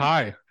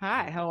Hi,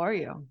 Hi, how are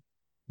you?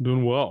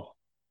 doing well.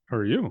 How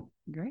are you?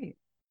 Great.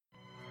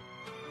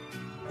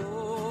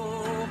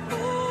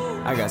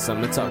 I got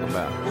something to talk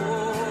about.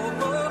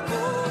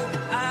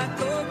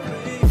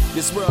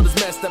 This world is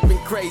messed up and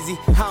crazy.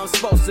 How I'm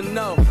supposed to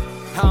know?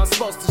 How I'm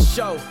supposed to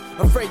show?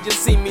 Afraid you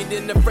see me,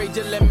 then afraid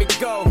you let me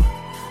go.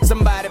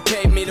 Somebody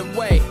paid me the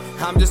way.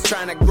 I'm just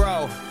trying to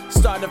grow.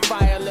 Start a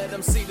fire, let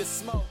them see the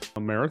smoke. A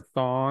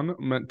Marathon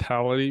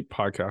Mentality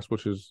podcast,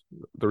 which is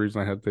the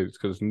reason I hesitate, is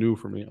because it's new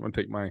for me. I'm gonna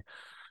take my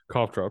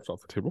cough drops off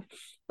the table.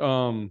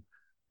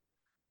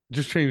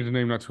 Just changed the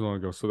name not too long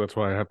ago, so that's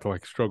why I have to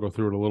struggle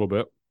through it a little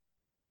bit.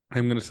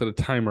 I'm gonna set a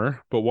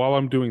timer, but while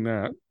I'm doing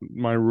that,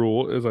 my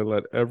rule is I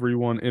let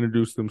everyone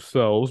introduce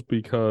themselves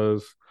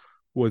because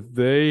what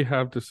they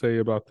have to say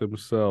about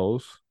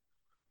themselves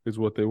is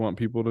what they want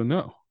people to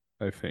know,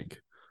 I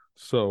think.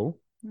 So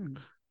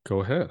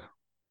go ahead.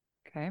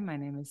 Okay, my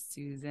name is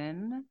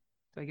Susan.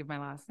 Do I give my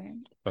last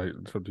name?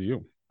 It's up to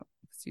you.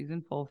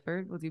 Susan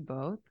Fulford. We'll do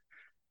both.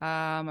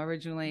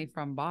 Originally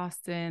from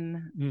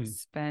Boston,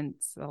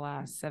 spent the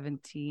last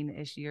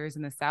 17-ish years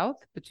in the South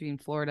between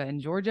Florida and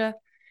Georgia,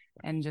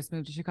 and just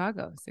moved to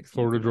Chicago.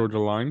 Florida Georgia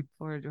line.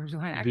 Florida Georgia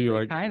line. Do you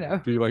Actually, kind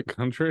of. Do you like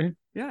country?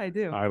 Yeah, I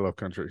do. I love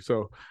country.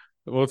 So,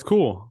 well, it's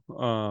cool.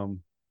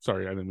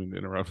 Sorry, I didn't mean to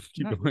interrupt.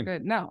 Keep No, going.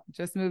 good. No,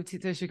 just moved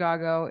to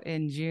Chicago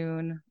in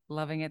June.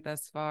 Loving it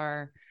thus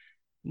far.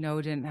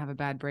 No, didn't have a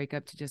bad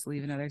breakup to just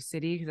leave another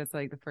city because that's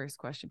like the first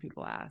question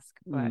people ask.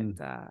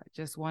 But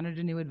just wanted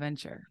a new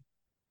adventure.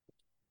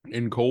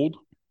 In cold?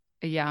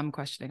 Yeah, I'm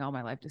questioning all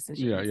my life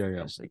decisions. Yeah.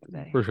 Especially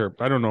today. For sure.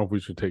 I don't know if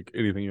we should take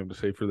anything you have to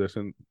say for this,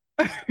 and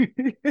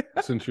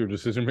since your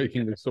decision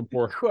making is so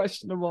poor,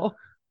 questionable.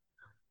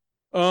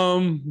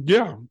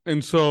 Yeah.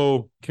 And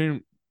so, can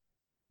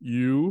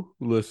you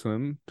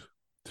listen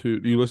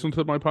to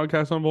my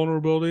podcast on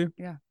vulnerability?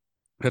 Yeah.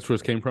 That's where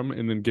it came from,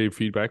 and then gave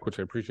feedback, which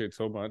I appreciate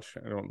so much.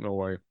 I don't know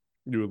why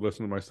you would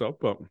listen to my stuff,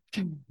 but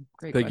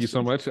thank you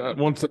so much.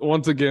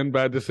 Once again,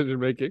 bad decision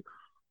making.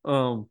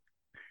 But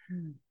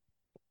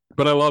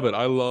I love it.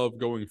 I love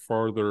going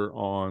farther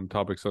on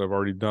topics that I've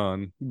already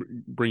done,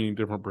 bringing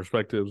different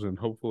perspectives, and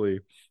hopefully,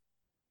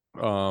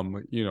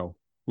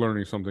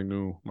 learning something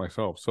new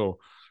myself. So,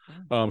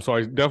 so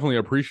I definitely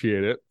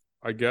appreciate it.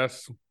 I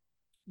guess,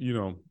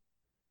 in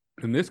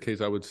this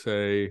case, I would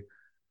say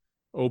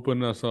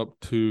open us up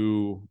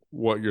to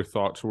what your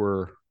thoughts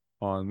were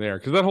on there,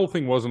 because that whole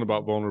thing wasn't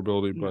about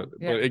vulnerability, but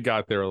it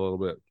got there a little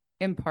bit.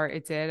 In part,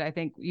 it did. I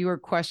think you were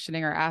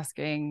questioning or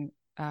asking,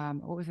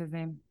 what was his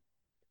name?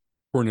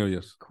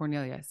 Cornelius.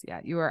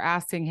 Yeah, you were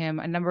asking him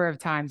a number of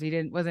times.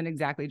 He wasn't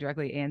exactly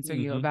directly answering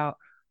you about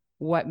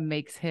what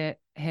makes him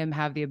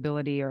have the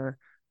ability, or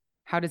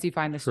how does he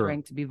find the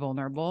strength to be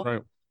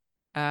vulnerable.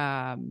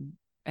 Right.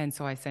 And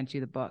so I sent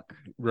you the book,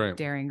 right,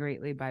 Daring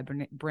Greatly by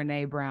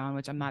Brene Brown,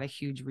 which I'm not a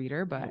huge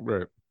reader, but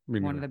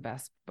one of the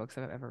best books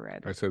I've ever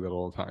read. I say that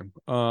all the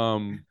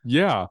time.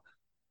 Yeah,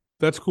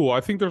 that's cool.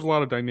 I think there's a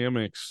lot of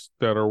dynamics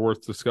that are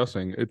worth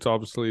discussing. It's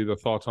obviously the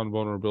thoughts on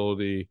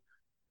vulnerability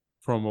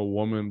from a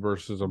woman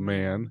versus a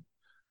man,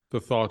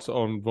 the thoughts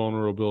on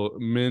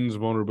men's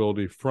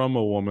vulnerability from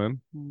a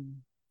woman,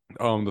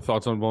 the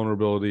thoughts on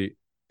vulnerability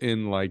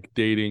in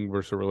dating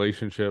versus a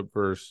relationship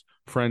versus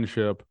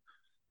friendship,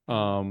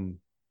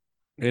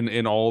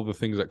 and all the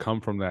things that come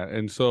from that.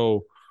 And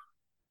so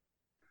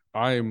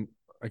I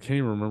can't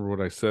even remember what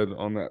I said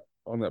on that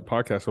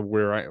podcast of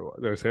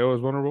did I say I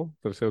was vulnerable?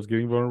 Did I say I was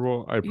getting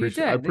vulnerable? I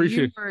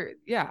appreciate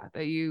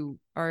that you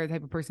are the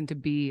type of person to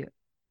be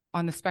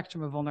on the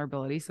spectrum of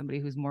vulnerability, somebody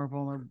who's more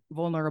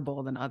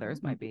vulnerable than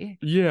others might be.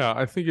 Yeah,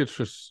 I think it's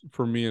just,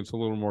 for me, it's a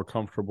little more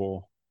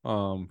comfortable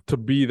to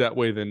be that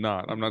way than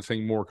not. I'm not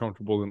saying more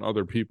comfortable than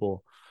other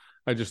people.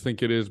 I just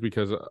think it is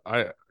because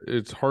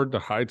it's hard to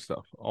hide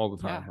stuff all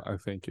the time. Yeah. I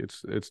think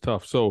it's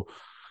tough. So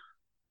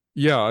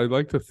yeah, I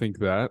like to think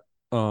that.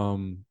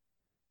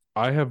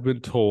 I have been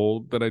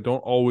told that I don't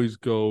always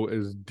go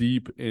as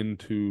deep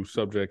into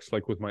subjects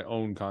like with my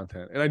own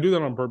content. And I do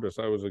that on purpose.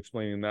 I was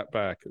explaining that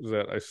back, is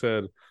that I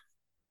said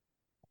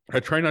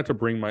I try not to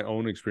bring my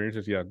own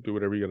experiences. Yeah, do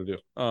whatever you got to do.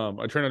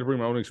 I try not to bring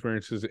my own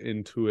experiences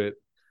into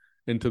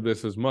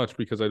this as much,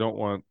 because I don't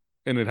want,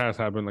 and it has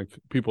happened,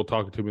 people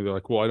talking to me, they're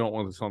like, well, I don't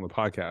want this on the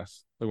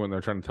podcast. Like when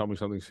they're trying to tell me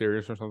something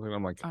serious or something,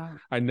 I'm like,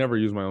 I never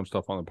use my own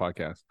stuff on the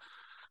podcast.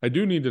 I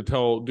do need to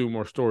do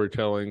more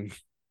storytelling,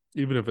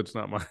 even if it's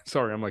not my,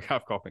 sorry, I'm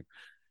half coughing.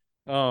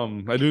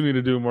 I do need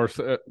to do more,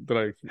 contagious?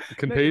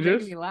 You're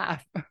making me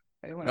laugh.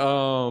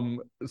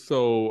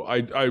 So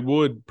I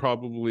would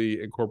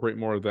probably incorporate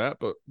more of that,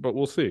 but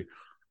we'll see.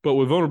 But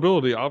with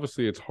vulnerability,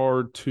 obviously it's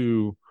hard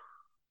to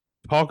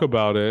talk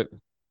about it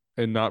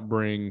and not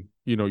bring,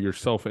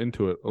 yourself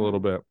into it a little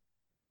bit.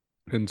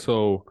 And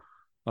so,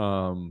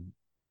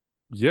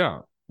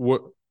 yeah, I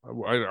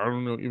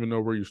don't even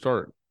know where you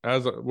start.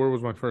 Where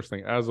was my first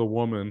thing? As a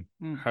woman,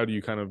 how do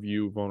you kind of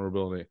view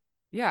vulnerability?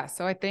 Yeah,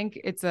 so I think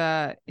it's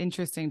a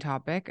interesting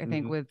topic. I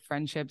think with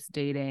friendships,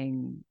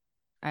 dating,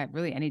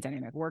 really any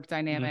dynamic, work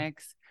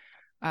dynamics,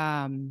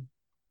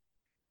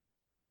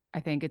 I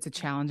think it's a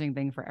challenging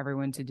thing for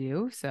everyone to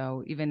do.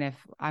 So even if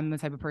I'm the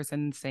type of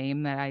person,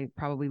 same, that I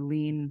probably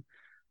lean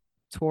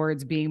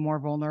towards being more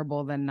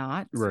vulnerable than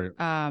not. Right.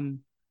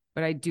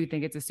 But I do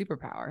think it's a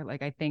superpower.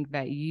 Like, I think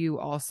that you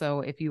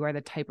also, if you are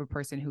the type of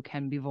person who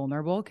can be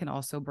vulnerable, can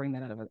also bring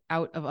that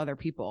out of other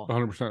people.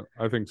 100%.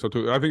 I think so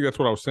too. I think that's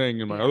what I was saying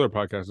in my other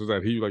podcast, is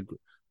that he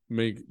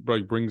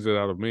brings it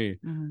out of me.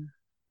 Mm-hmm.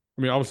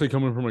 I mean, obviously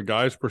coming from a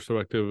guy's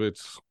perspective,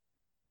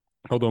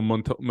 although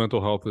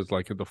mental health is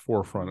like at the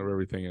forefront of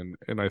everything.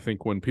 And I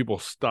think when people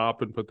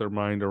stop and put their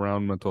mind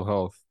around mental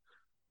health,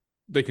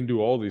 they can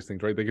do all these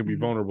things, right? They can be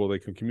vulnerable, they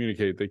can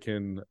communicate, they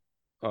can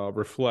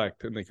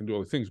reflect, and they can do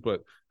all these things.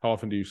 But how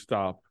often do you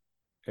stop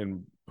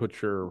and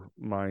put your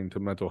mind to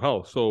mental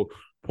health? So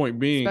point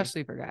being,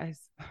 especially for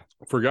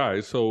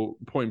guys. So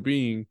point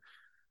being,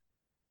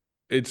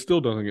 it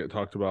still doesn't get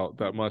talked about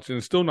that much, and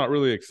it's still not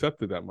really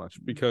accepted that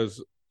much,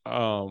 because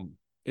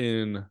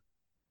in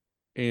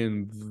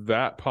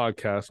that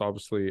podcast,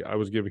 obviously I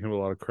was giving him a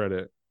lot of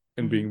credit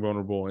and being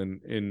vulnerable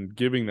and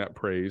giving that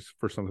praise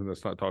for something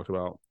that's not talked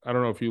about. I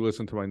don't know if you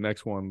listened to my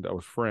next one that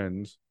was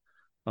Friends.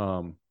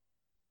 I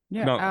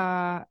think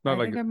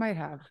I might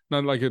have.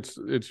 Not like it's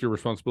your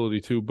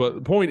responsibility too, but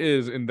the point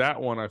is, in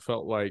that one, I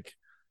felt like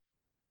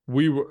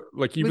we were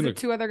like, even was it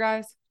two other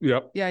guys?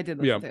 Yep. Yeah, I did.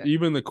 Listen to it.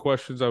 Even the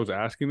questions I was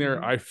asking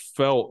there, I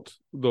felt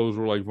those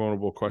were like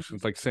vulnerable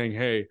questions, like saying,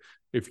 "Hey,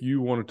 if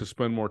you wanted to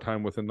spend more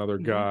time with another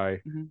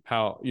guy,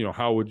 how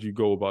would you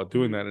go about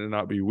doing that and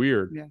not be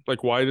weird? Yeah.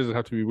 Like, why does it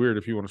have to be weird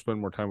if you want to spend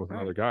more time with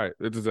another guy?"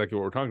 It's exactly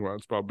what we're talking about.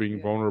 It's about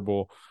being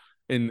vulnerable,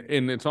 and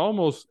it's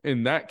almost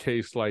in that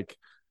case like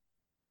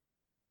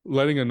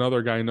letting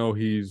another guy know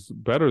he's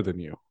better than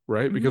you,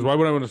 right? Because why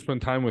would I want to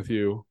spend time with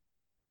you?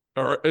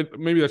 Or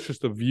maybe that's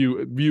just a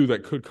view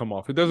that could come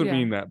off. It doesn't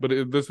mean that, but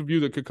this view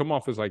that could come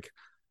off is like,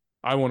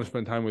 I want to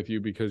spend time with you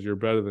because you're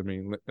better than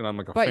me, and I'm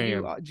like a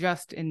fan. But you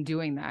just, in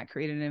doing that,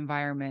 created an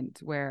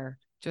environment where,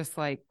 just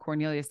like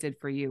Cornelius did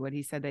for you, when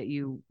he said that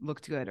you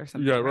looked good or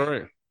something. Yeah,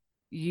 right.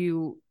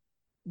 You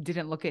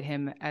didn't look at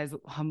him as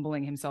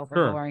humbling himself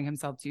or lowering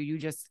himself to you.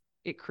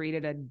 It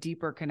created a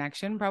deeper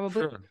connection,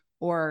 probably,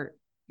 or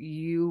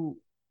you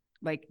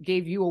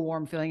gave you a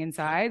warm feeling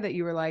inside that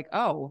you were like,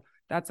 oh,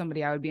 that's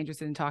somebody I would be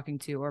interested in talking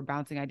to or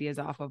bouncing ideas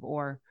off of,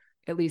 or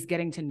at least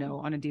getting to know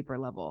on a deeper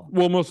level.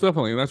 Well, most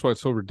definitely. And that's why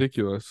it's so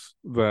ridiculous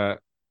that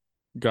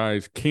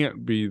guys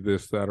can't be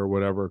this, that, or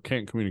whatever,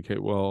 can't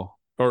communicate well,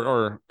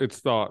 or it's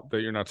thought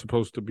that you're not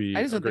supposed to be.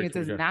 I just don't think it's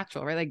as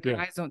natural, right? Like,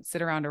 guys don't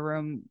sit around a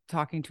room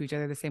talking to each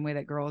other the same way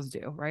that girls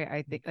do, right?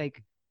 I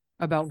think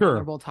about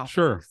vulnerable topics.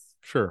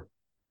 Sure.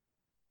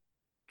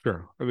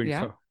 I think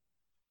so.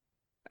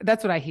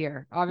 That's what I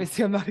hear.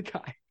 Obviously, I'm not a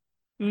guy.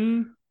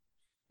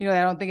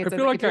 I don't think it's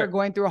if you're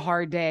going through a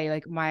hard day,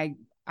 like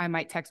I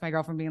might text my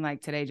girlfriend being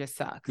like, today just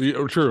sucks.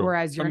 Yeah, true.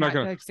 Whereas you're not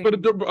gonna.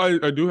 But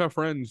I do have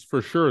friends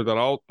for sure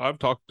that I've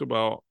talked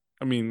about.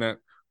 I mean, that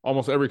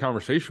almost every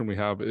conversation we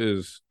have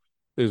is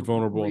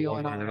vulnerable in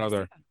one way or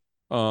another.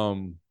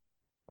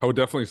 I would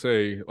definitely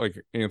say like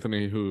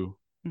Anthony, who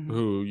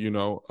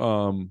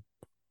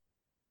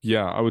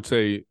I would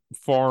say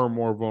far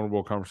more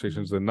vulnerable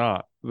conversations than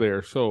not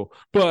there. So,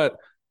 but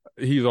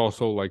he's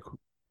also like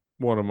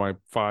one of my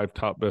 5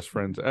 top best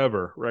friends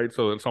ever, right?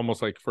 So it's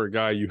almost like, for a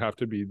guy, you have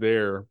to be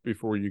there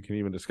before you can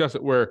even discuss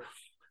it. Where,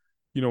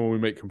 when we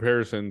make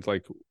comparisons,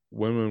 like,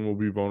 women will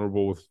be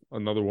vulnerable with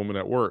another woman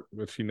at work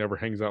that she never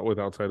hangs out with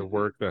outside of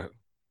work. That,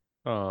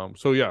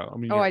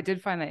 I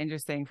did find that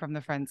interesting from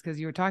the friends, because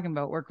you were talking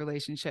about work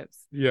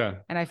relationships. Yeah,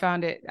 and I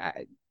found it,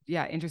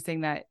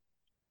 interesting that,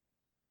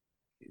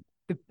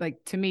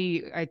 to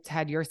me, I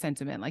had your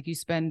sentiment. Like,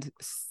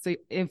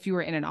 if you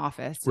were in an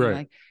office,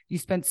 right, you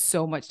spend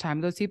so much time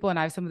with those people, and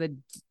I have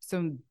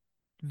some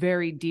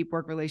very deep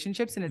work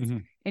relationships, and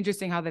it's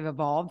interesting how they've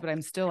evolved, but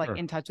I'm still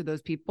in touch with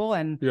those people.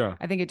 And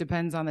I think it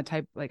depends on the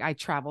type. Like, I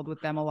traveled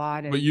with them a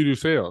lot. But you do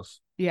sales.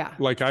 Yeah.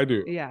 Like I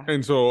do. Yeah.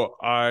 And so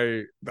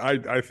I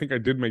think I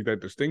did make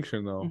that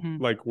distinction though,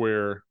 like,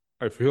 where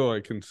I feel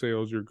like in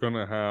sales, you're going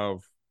to have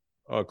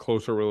a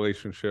closer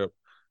relationship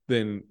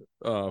than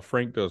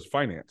Frank does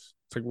finance.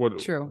 It's like, what?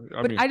 True.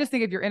 I just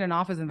think if you're in an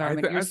office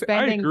environment, you're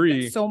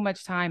spending so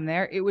much time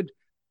there, it would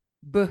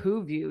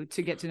behoove you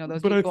to get to know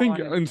those people. But I think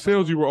in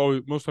sales, you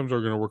were most times are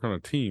going to work on a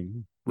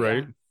team,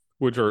 right?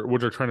 Which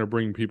are trying to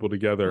bring people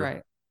together.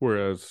 Right.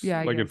 Whereas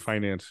in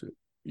finance,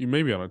 you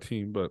may be on a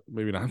team, but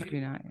maybe not. Maybe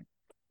not.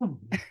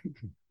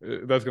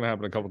 That's going to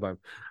happen a couple times.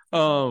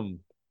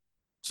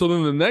 So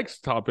then the next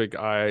topic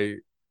I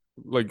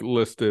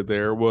listed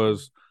there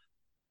was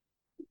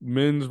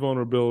men's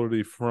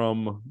vulnerability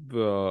from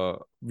the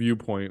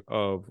viewpoint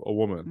of a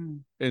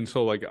woman. And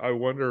so I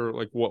wonder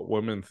what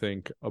women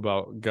think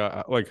about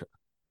guys.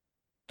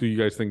 Do you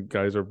guys think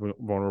guys are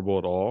vulnerable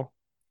at all?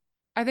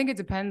 I think it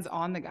depends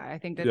on the guy. I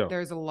think that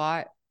there's a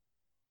lot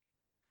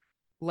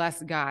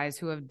less guys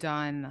who have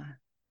done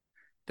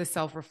the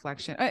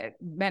self-reflection,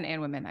 men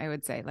and women, I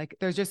would say.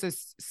 There's just a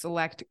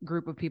select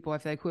group of people, I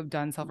feel like, who have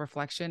done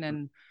self-reflection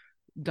and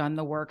done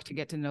the work to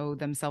get to know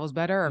themselves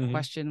better, or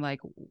question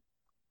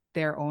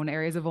their own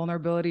areas of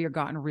vulnerability or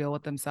gotten real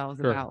with themselves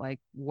about like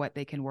what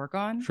they can work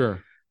on.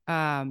 Sure.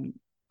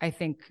 I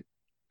think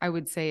I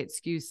would say it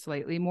skews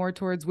slightly more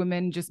towards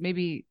women, just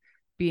maybe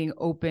being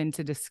open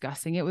to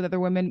discussing it with other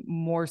women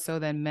more so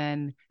than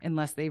men,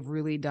 unless they've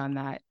really done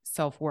that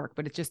self-work,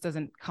 but it just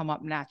doesn't come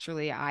up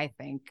naturally, I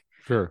think.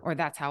 Sure. Or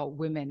that's how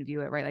women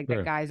view it, right? Like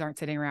the guys aren't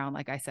sitting around,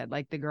 like I said,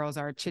 like the girls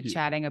are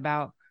chit-chatting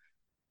about,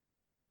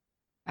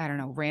 I don't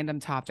know, random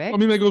topics. I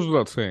mean, that goes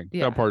without saying.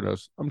 Yeah. That part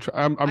does. I'm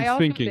thinking. Also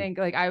think,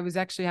 like, I was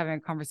actually having a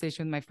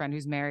conversation with my friend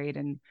who's married,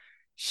 and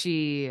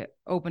she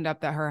opened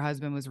up that her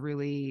husband was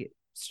really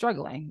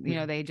struggling. You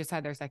know, they just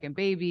had their second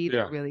baby.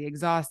 They're really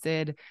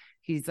exhausted.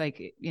 He's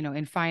like, you know,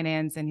 in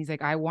finance, and he's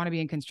like, I want to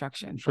be in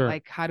construction. Sure. But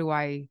like, how do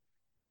I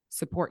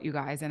support you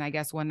guys? And I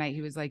guess one night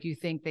he was like, you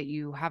think that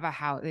you have a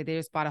house. They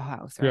just bought a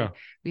house, right? Yeah.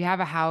 We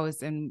have a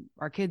house and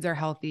our kids are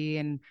healthy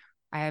and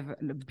I have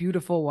a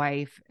beautiful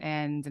wife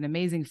and an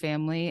amazing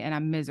family and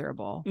I'm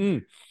miserable.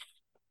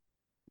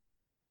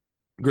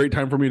 Great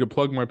time for me to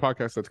plug my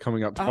podcast that's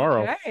coming out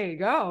tomorrow. Okay,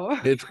 go.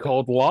 It's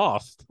called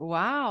Lost.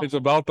 Wow. It's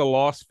about the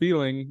lost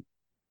feeling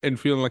and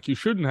feeling like you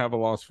shouldn't have a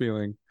lost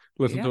feeling.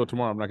 Listen to it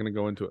tomorrow. I'm not going to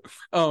go into it.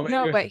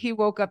 No, but he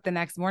woke up the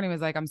next morning,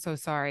 was like, I'm so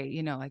sorry.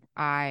 You know, like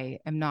I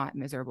am not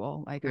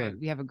miserable. Like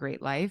we have a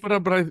great life. But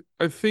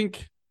I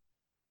think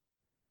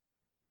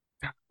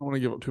I don't want to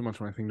give up too much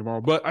of my thing tomorrow,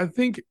 but I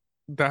think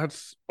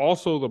that's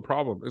also the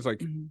problem. Is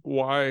like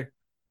why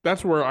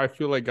that's where I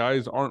feel like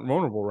guys aren't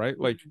vulnerable, right?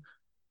 Like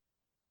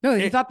no,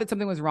 he thought that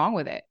something was wrong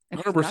with it.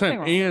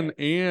 100%.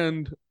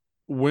 And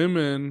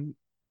women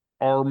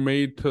are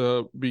made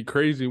to be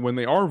crazy when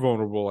they are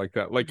vulnerable like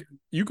that. Like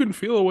you can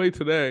feel a way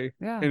today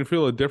and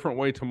feel a different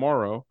way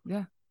tomorrow.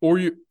 Yeah. Or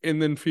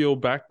and then feel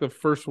back the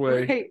first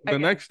way the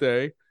next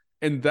day.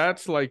 And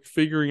that's like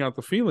figuring out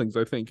the feelings,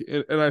 I think.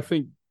 And I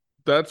think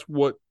that's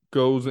what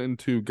goes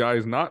into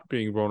guys not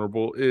being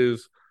vulnerable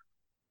is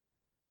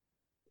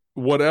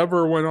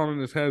whatever went on in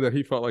his head that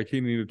he felt like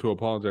he needed to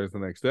apologize the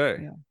next day.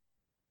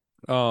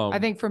 Yeah. I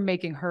think for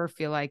making her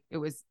feel like it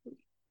was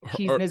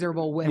he's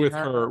miserable with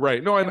her,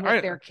 right? No, and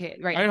with their kid,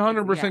 right? I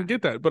 100%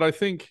 get that, but I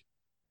think,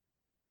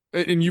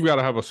 and you've got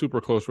to have a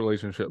super close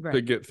relationship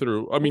to get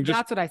through. I mean,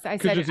 that's what I said. I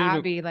said to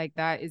Abby, like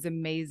that is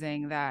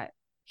amazing that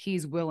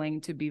he's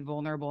willing to be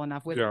vulnerable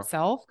enough with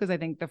himself, because I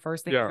think the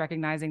first thing is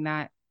recognizing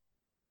that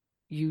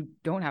you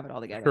don't have it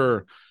all together.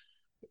 Sure.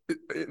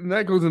 And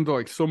that goes into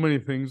like so many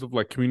things of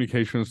like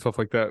communication and stuff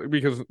like that,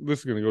 because this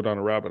is going to go down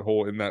a rabbit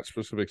hole in that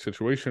specific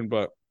situation.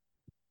 But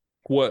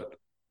what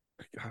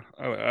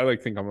I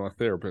like think I'm a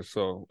therapist,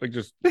 so like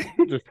just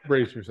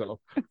brace yourself.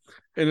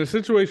 In a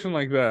situation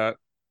like that,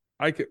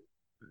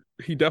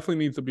 he definitely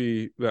needs to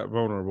be that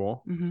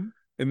vulnerable.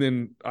 And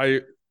then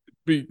I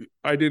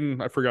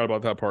forgot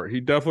about that part. He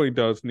definitely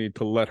does need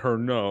to let her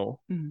know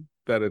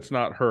that it's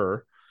not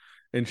her,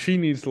 and she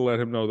needs to let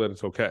him know that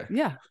it's okay.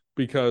 Yeah.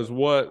 Because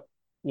what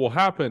will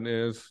happen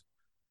is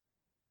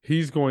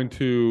he's going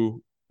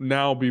to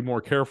now be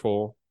more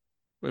careful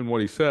in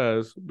what he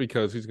says,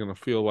 because he's going to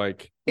feel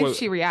like if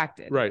she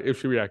reacted, right.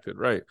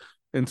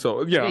 And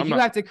so,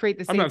 have to create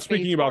the same. I'm not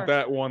speaking about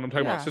that one. I'm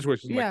talking about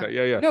situations like that.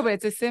 Yeah. No, but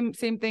it's the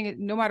same thing,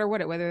 no matter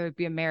what, whether it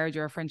be a marriage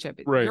or a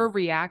friendship. Right. Your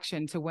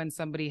reaction to when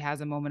somebody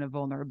has a moment of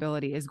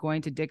vulnerability is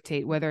going to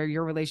dictate whether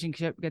your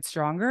relationship gets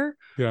stronger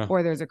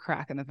or there's a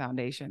crack in the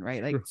foundation,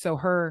 right? Like, so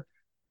her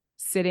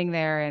sitting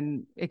there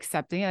and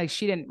accepting it, like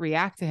she didn't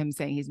react to him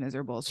saying he's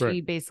miserable.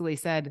 She basically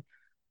said,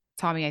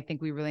 Tommy, I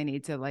think we really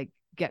need to like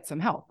get some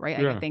help, right?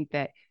 Like, I think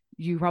that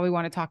you probably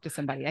want to talk to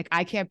somebody. Like,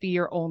 I can't be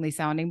your only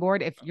sounding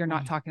board if you're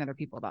not talking to other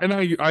people about it.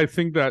 And I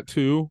think that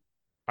too.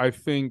 I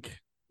think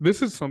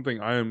this is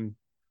something I'm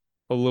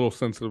a little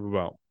sensitive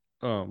about.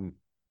 I'm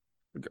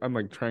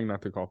like trying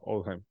not to cough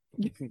all the time.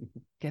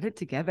 Get it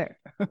together.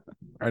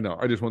 I know.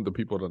 I just want the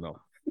people to know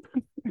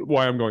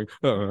why I'm going.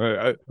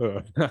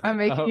 I'm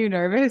making you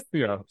nervous.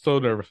 Yeah, so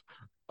nervous.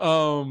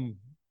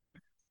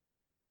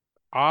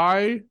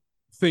 I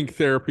think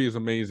therapy is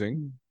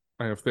amazing.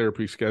 I have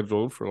therapy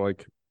scheduled for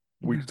like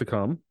weeks to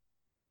come.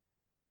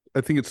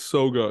 I think it's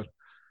so good.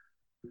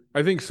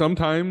 I think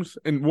sometimes,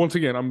 and once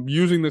again, I'm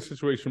using this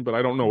situation, but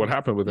I don't know what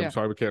happened with him,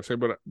 so I can't say.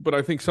 But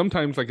I think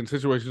sometimes, like in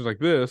situations like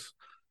this,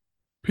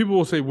 people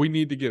will say we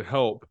need to get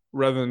help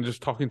rather than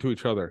just talking to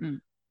each other.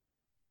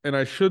 And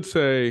I should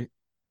say,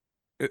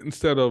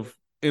 instead of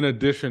in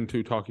addition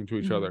to talking to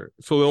each other,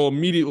 so they'll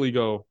immediately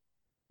go,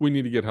 we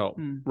need to get help,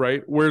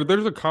 right? Where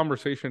there's a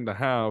conversation to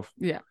have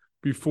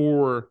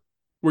before,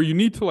 where you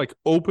need to like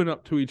open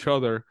up to each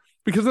other,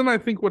 because then I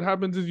think what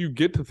happens is you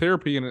get to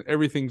therapy and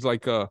everything's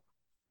like a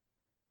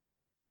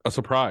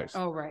surprise.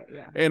 Oh, right.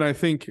 Yeah. And I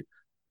think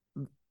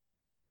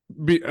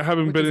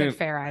having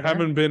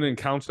been in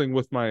counseling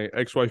with my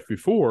ex-wife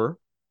before,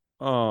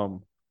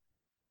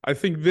 I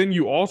think then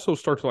you also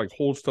start to like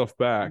hold stuff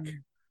back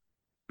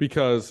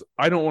because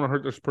I don't want to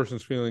hurt this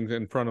person's feelings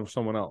in front of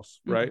someone else.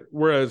 Right.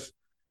 Whereas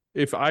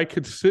if I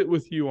could sit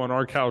with you on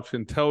our couch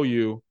and tell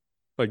you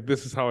like,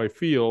 this is how I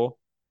feel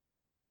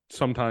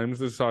sometimes,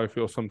 this is how I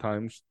feel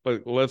sometimes,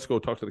 like, let's go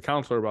talk to the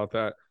counselor about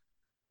that.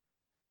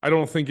 I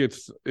don't think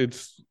it's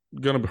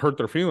gonna hurt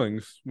their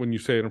feelings when you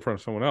say it in front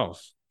of someone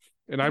else.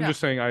 And I'm just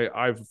saying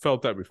I've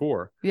felt that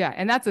before. Yeah.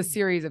 And that's a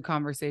series of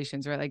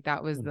conversations, right? Like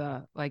that was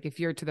like, if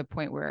you're to the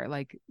point where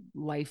like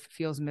life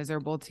feels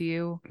miserable to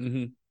you,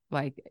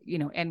 like, you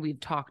know, and we've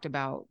talked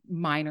about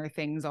minor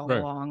things all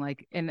along,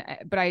 like,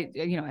 but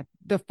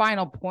the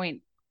final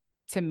point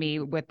to me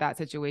with that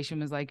situation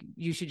was like,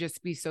 you should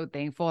just be so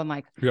thankful. And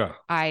like,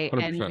 I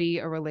 100%. Envy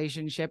a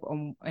relationship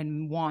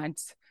and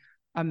want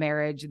a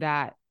marriage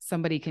that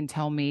somebody can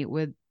tell me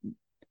with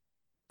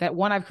that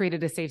one, I've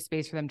created a safe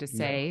space for them to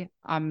say,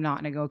 I'm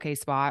not in a okay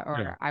spot,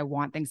 or I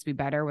want things to be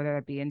better, whether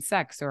it be in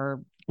sex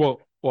or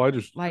I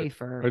just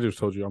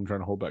told you I'm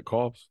trying to hold back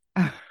coughs.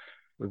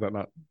 Is that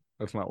not?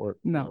 That's not work.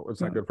 No, it's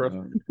not good for us.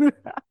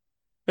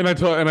 And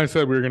I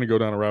said we were going to go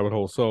down a rabbit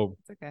hole. So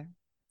it's okay.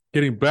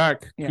 Getting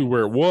back to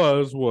where it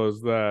was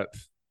that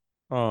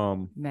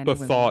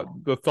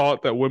the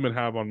thought that women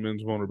have on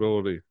men's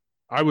vulnerability.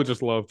 I would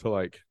just love to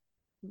like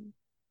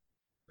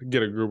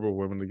get a group of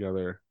women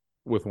together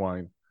with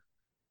wine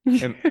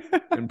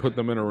and put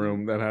them in a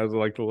room that has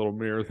like the little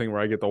mirror thing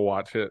where I get to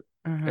watch it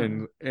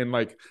and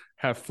like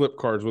have flip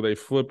cards where they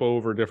flip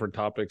over different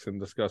topics and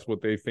discuss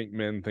what they think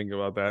men think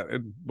about that.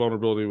 And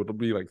vulnerability would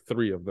be like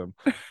 3 of them.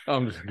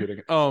 I'm just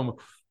kidding.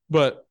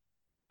 But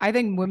I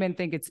think women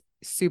think it's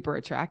super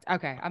attractive.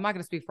 Okay. I'm not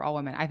going to speak for all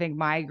women. I think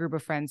my group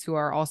of friends who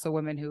are also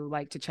women who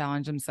like to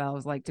challenge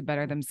themselves, like to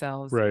better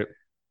themselves, right,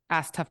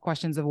 ask tough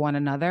questions of one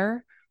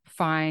another,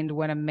 find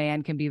when a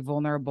man can be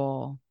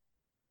vulnerable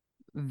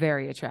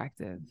very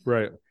attractive.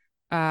 Right.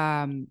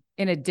 In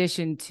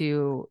addition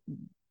to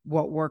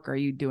what work are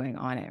you doing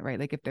on it, right?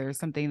 Like if there's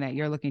something that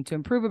you're looking to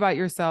improve about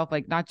yourself,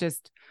 like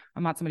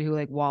I'm not somebody who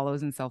like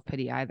wallows in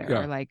self-pity either.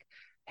 Or like,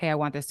 hey, I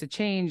want this to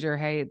change, or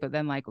hey, but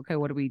then like, okay,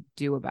 what do we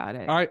do about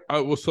it?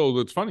 So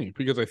it's funny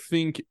because I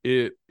think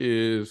it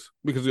is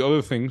because the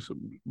other things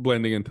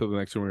blending into the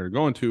next thing we're going to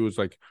go into is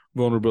like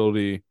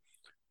vulnerability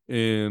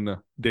in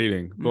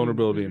dating,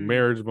 vulnerability in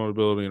marriage,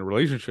 vulnerability in a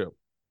relationship.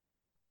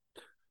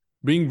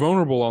 Being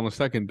vulnerable on the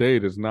second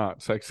date is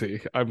not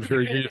sexy. I'm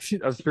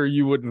sure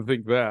you wouldn't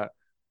think that.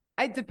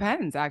 It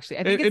depends, actually.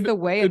 I think it's the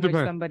way in which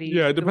somebody.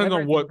 Yeah, it depends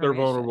on what they're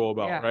vulnerable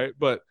about, right?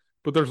 But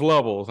there's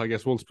levels. I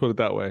guess we'll just put it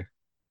that way.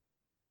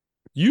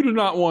 You do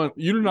not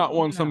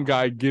want some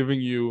guy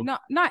giving you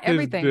not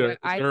everything. But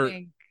I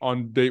think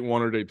on date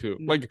 1 or date 2,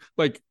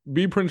 like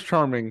be Prince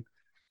Charming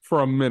for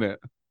a minute,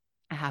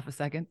 a half a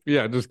second.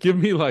 Yeah, just give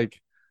me like,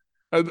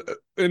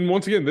 and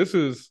once again, this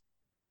is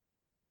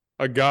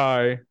a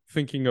guy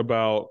thinking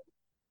about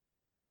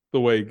the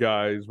way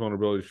guys'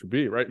 vulnerability should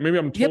be, right? Maybe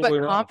I'm totally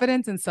wrong.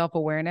 Confidence and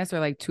self-awareness are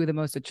like 2 of the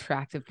most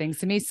attractive things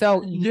to me.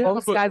 So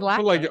most guys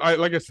lack. Like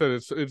I said,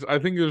 it's I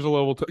think there's a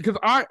level to, because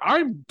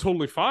I'm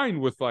totally fine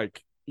with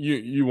like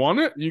you want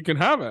it, you can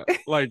have it,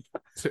 like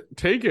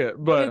take it,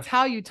 but it's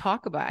how you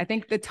talk about it. I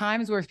think the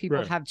times where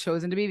people have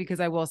chosen to be,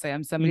 because I will say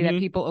I'm somebody that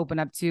people open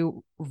up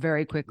to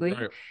very quickly.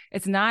 Right.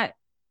 It's not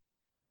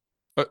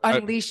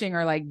unleashing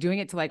or like doing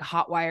it to like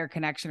hotwire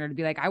connection or to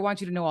be like, I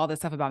want you to know all this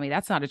stuff about me.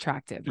 That's not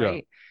attractive,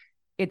 right?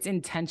 It's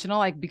intentional,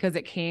 like because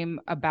it came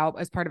about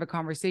as part of a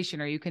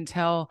conversation, or you can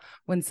tell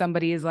when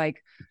somebody is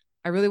like,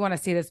 I really want to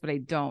say this, but I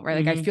don't,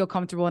 right? Like I feel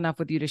comfortable enough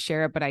with you to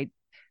share it, but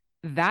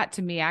that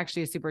to me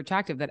actually is super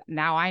attractive, that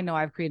now I know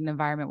I've created an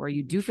environment where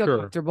you do feel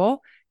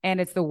comfortable, and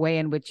it's the way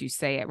in which you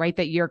say it, right?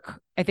 That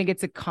I think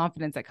it's a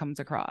confidence that comes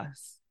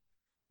across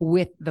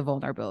with the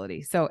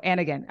vulnerability. So, and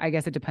again, I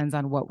guess it depends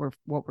on what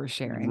we're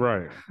sharing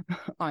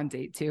on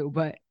date 2,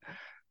 but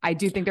I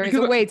do think there is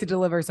a way to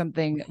deliver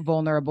something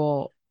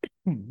vulnerable.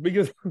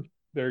 Because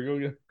there you go.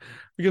 Yeah.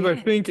 Because I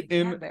think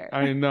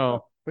I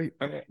know. Wait,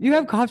 you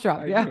have cough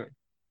drop. Yeah.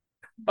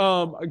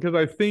 Because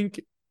I think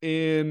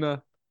in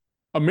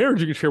a marriage,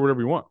 you can share whatever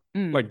you want.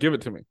 Like, give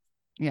it to me.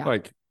 Yeah.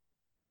 Like,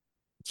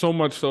 so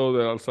much so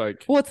that it's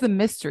like. Well, it's the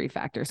mystery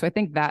factor. So I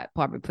think that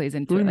probably plays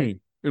into it. What do you mean?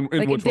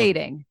 In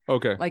dating. One?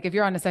 Okay. Like if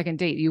you're on a second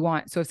date,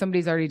 so if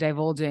somebody's already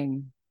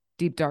divulging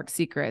deep, dark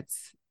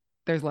secrets,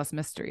 there's less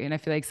mystery. And I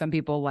feel like some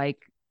people like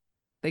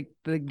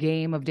the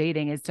game of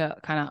dating is to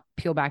kind of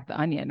peel back the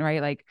onion,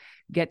 right? Like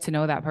get to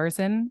know that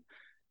person.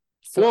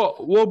 So,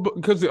 well,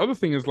 because the other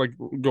thing is like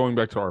going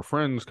back to our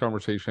friends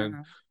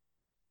conversation,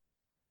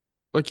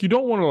 like you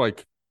don't want to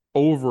like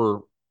over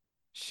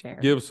share,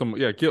 give some,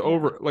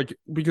 over, like,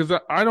 because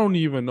I don't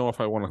even know if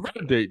I want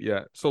to date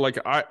yet. So like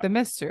the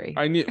mystery,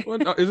 I need,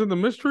 is it the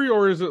mystery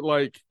or is it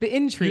like the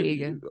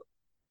intrigue?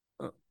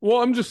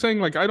 Well, I'm just saying,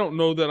 like, I don't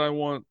know that I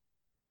want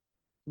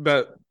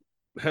that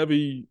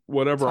heavy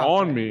whatever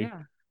on me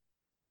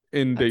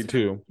in date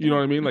 2. You know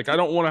what I mean? Like, I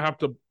don't want to have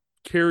to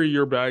carry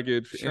your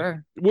baggage,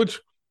 which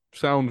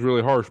sounds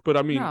really harsh, but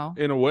I mean,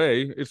 in a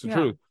way, it's the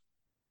truth.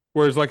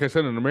 Whereas, like I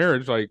said, in a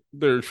marriage, like,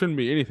 there shouldn't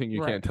be anything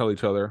you can't tell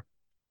each other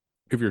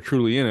if you're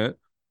truly in it.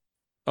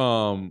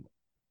 And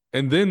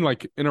then,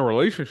 like, in a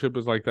relationship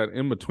is like that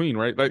in between,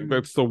 right? Like,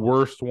 that's the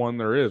worst one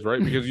there is,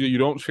 right? Because you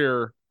don't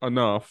share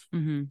enough.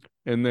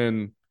 And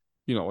then,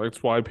 you know,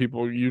 it's why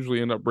people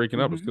usually end up breaking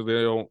up, is because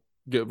they don't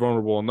get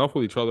vulnerable enough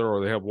with each other,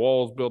 or they have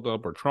walls built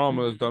up, or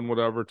trauma has done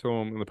whatever to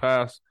them in the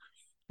past,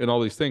 and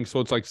all these things. So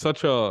it's like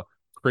such a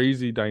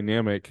crazy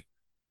dynamic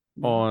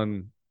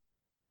on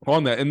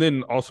that. And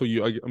then also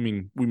I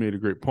mean, we made a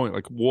great point.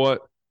 Like,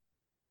 what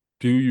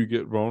do you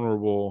get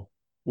vulnerable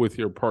with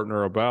your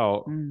partner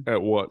about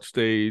at what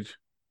stage?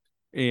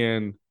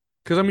 And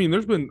because I mean,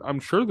 I'm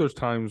sure there's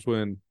times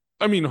when,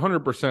 I mean,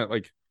 100%,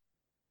 like,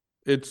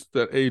 it's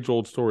that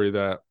age-old story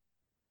that,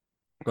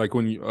 like,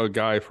 when a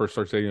guy first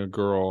starts dating a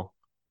girl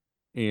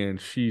and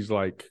she's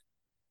like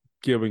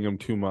giving him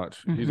too much,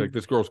 he's like,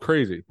 this girl's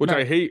crazy, which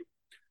I hate.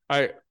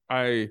 I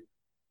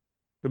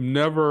have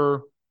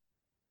never,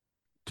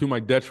 to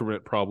my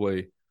detriment,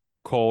 probably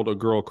called a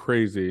girl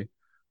crazy,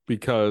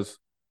 because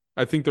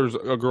I think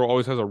a girl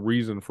always has a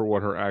reason for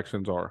what her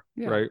actions are,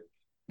 right?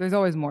 There's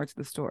always more to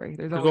the story.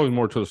 There's always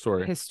more to the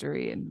story.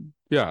 History and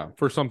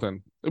for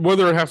something,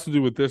 whether it has to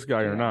do with this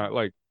guy or not.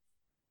 Like,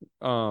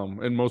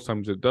 and most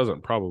times it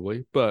doesn't,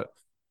 probably. But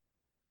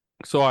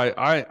so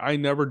I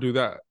never do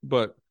that.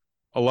 But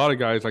a lot of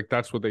guys, like,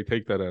 that's what they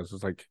take that as.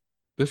 It's like,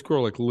 this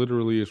girl, like,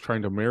 literally is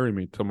trying to marry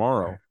me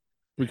tomorrow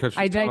because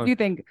I do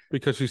think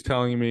because she's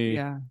telling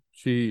me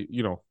she,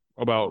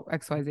 about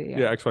XYZ.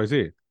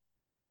 XYZ.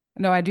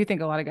 No, I do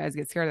think a lot of guys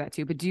get scared of that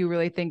too. But do you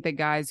really think that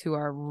guys who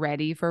are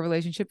ready for a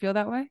relationship feel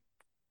that way?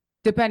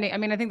 Depending, I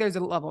mean, I think there's a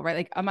level, right?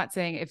 Like, I'm not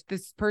saying if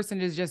this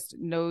person is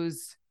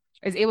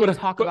able to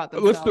talk about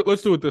themselves.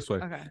 Let's do it this way.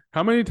 Okay.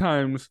 How many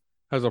times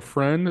has a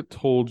friend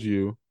told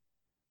you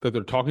that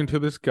they're talking to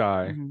this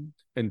guy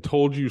and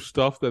told you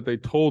stuff that they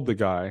told the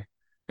guy,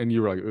 and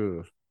you were like,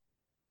 ugh?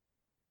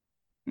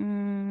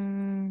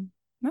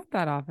 Not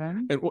that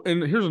often.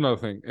 And here's another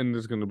thing, and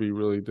this is going to be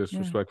really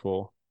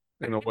disrespectful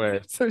in a way.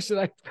 So should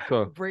I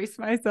brace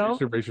myself?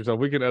 You should brace yourself.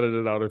 We can edit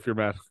it out if you're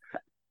mad.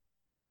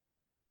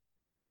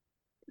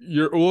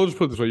 We'll just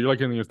put it this way. You're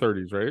like in your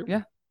 30s, right?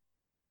 Yeah.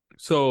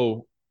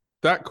 So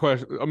that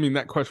question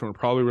would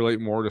probably relate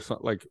more to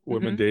like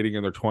women dating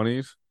in their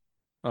 20s,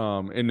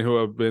 and who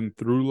have been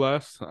through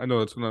less. I know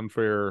that's an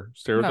unfair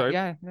stereotype.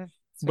 Yeah.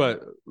 But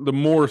the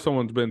more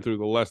someone's been through,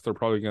 the less they're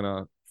probably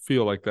gonna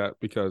feel like that,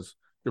 because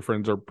your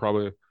friends are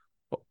probably,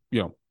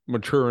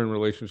 mature in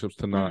relationships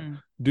to not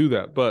do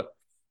that. But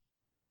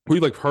we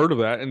like heard of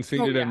that and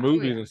seen it in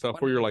movies and stuff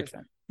 100%. Where you're like,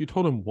 you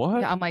told him what?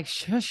 Yeah, I'm like,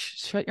 shush,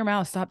 shut your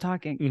mouth, stop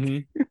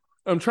talking.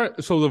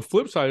 So the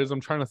flip side is, I'm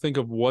trying to think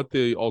of what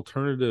the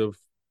alternative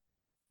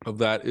of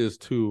that is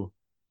to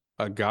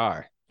a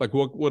guy. Like,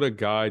 what would a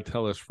guy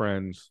tell his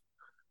friends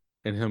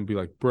and him be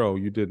like, bro,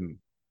 you didn't?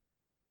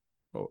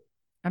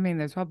 I mean,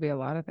 there's probably a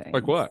lot of things.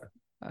 Like what?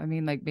 I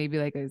mean, like maybe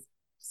like a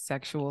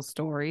sexual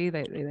story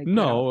that they like.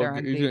 No,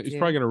 he's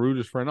probably gonna root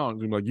his friend on and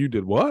be like, you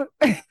did what?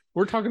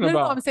 We're talking about. No,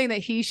 I'm saying that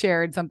he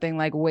shared something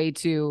like way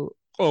too.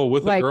 Oh,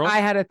 with like a girl? I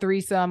had a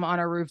threasome on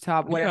a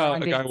rooftop.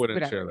 Whatever. Yeah, a guy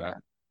wouldn't share that.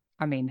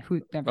 I mean,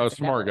 who never? A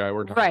smart guy.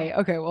 We're talking. Right.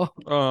 Okay. Well.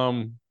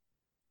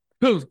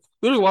 Because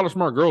there's a lot of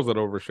smart girls that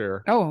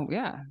overshare. Oh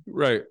yeah.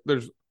 Right.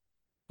 There's.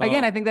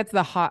 Again, I think that's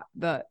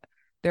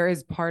there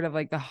is part of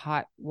like the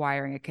hot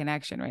wiring a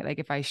connection, right? Like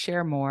if I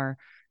share more,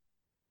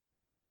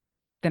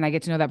 then I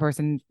get to know that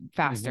person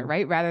faster,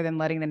 right? Rather than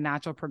letting the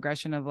natural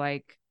progression of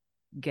like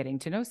getting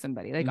to know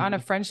somebody. Like on a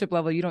friendship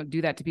level, you don't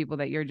do that to people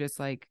that you're just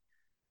like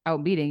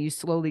out meeting. You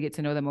slowly get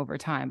to know them over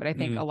time. But I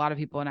think a lot of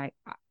people, and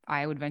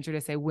I would venture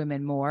to say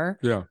women more,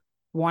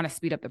 want to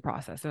speed up the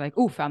process. They're like,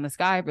 oh, found this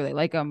guy, really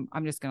like him.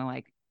 I'm just going to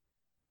like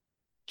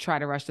try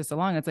to rush this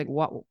along. It's like,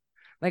 what?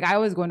 Like I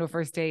was going to a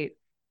first date.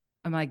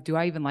 I'm like, do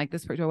I even like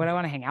this person? Would I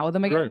want to hang out with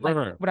them again?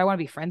 Right. Would I want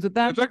to be friends with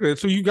them? Exactly.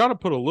 So you got to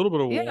put a little bit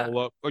of a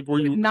wall up, like where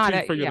you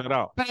figure that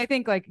out. But I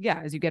think like,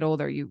 as you get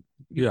older, you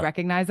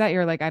recognize that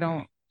you're like,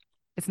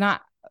 it's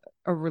not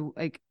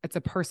it's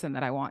a person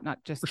that I want,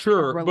 not just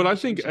sure. But I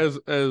think as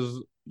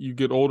you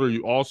get older,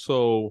 you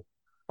also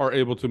are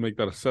able to make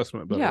that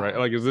assessment better, right?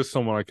 Like, is this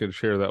someone I can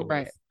share that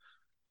with?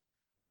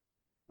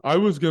 I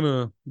was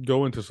gonna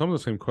go into some of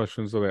the same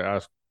questions that I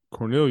asked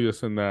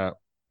Cornelius, in that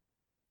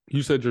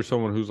you said you're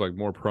someone who's like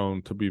more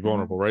prone to be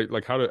vulnerable, right?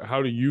 Like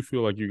how do you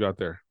feel like you got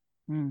there?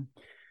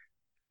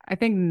 I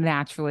think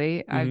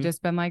naturally I've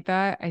just been like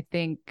that. I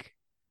think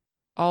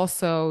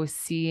also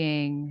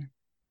seeing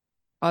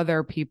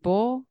other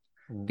people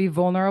be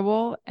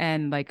vulnerable,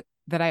 and like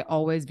that I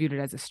always viewed it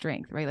as a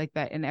strength, right? Like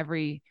that in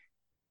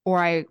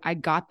I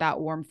got that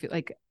warm feel,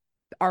 like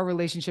our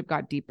relationship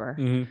got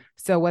deeper.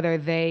 So whether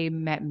they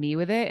met me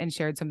with it and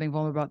shared something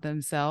vulnerable about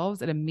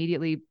themselves, it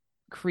immediately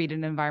created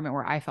an environment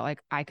where I felt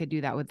like I could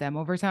do that with them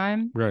over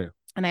time. Right.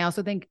 And I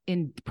also think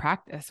in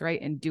practice, right,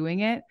 in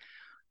doing it,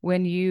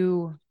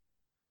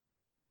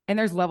 and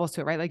there's levels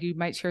to it, right? Like you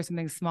might share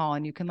something small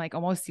and you can like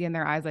almost see in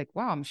their eyes, like,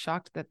 wow, I'm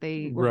shocked that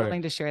they were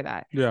willing to share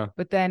that. Yeah.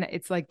 But then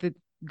it's like the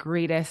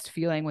greatest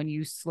feeling when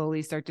you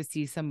slowly start to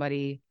see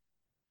somebody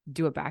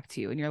do it back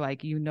to you. And you're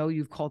like,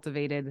 you've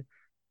cultivated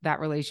that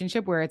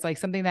relationship where it's like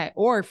something that,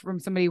 or from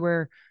somebody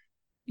where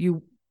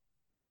you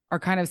are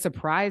kind of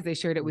surprised they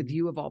shared it with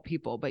you of all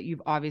people, but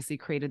you've obviously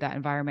created that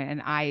environment.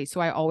 And I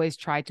always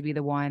try to be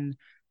the one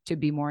to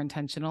be more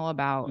intentional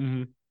about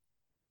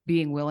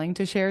being willing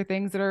to share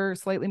things that are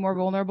slightly more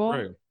vulnerable.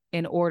 Right.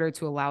 In order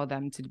to allow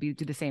them to do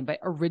the same. But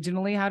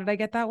originally, how did I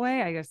get that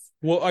way? I guess.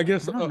 Well, I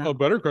guess don't know. a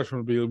better question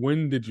would be,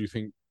 when do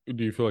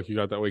you feel like you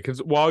got that way?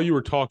 Because while you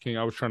were talking,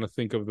 I was trying to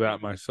think of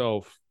that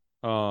myself.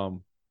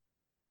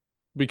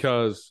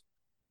 Because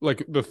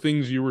like the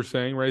things you were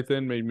saying right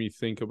then made me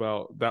think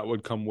about that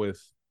would come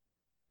with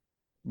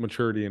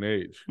maturity and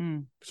age.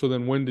 So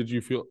then when did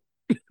you feel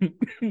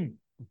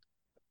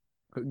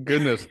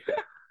goodness,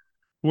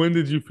 when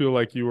did you feel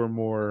like you were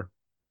more?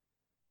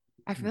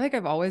 I feel like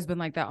I've always been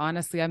like that.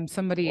 Honestly, I'm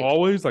somebody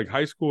always, like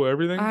high school,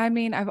 everything. I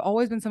mean, I've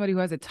always been somebody who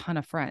has a ton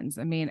of friends.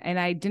 I mean, and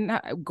I didn't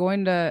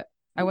went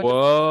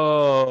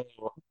Whoa.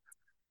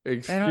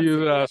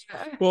 Excuse us.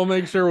 We'll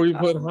make sure we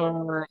put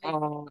her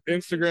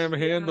Instagram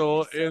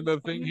handle in the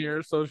thing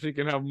here so she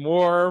can have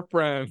more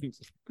friends.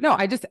 No,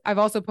 I've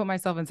also put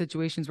myself in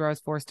situations where I was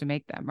forced to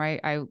make them, right?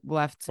 I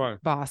left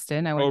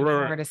Boston. I went to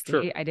Florida State.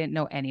 Sure. I didn't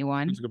know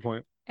anyone. That's a good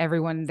point.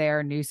 Everyone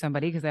there knew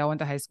somebody because they all went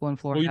to high school in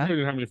Florida. Well, you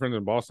didn't have any friends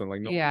in Boston.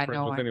 Like, no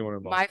friends with anyone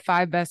in Boston. My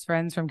 5 best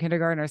friends from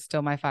kindergarten are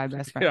still my 5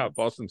 best friends. Yeah,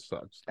 Boston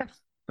sucks.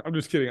 I'm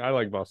just kidding. I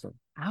like Boston.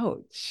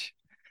 Ouch.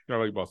 I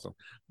like Boston.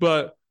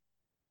 But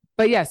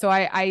yeah, so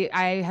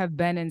I have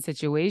been in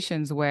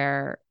situations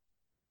where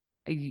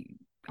I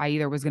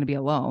either was going to be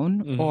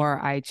alone or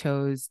I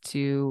chose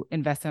to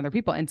invest in other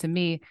people. And to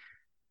me,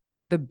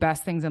 the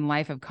best things in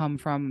life have come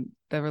from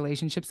the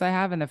relationships I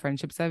have and the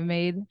friendships I've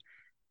made.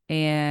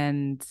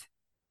 And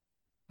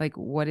like,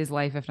 what is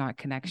life if not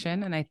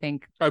connection? And I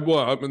think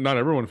not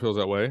everyone feels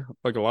that way.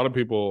 Like a lot of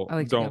people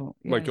don't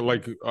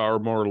are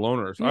more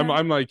loners. Yeah.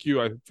 I'm like you.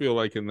 I feel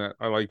like in that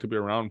I like to be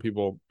around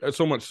people,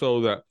 so much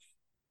so that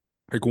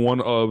like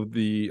one of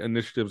the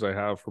initiatives I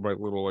have for my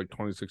little like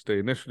 26-day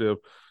initiative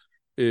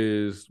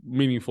is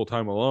meaningful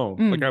time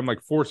alone. Like I'm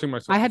like forcing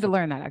myself. I had to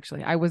learn that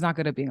actually. I was not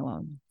good at being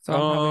alone.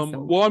 So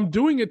well, I'm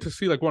doing it to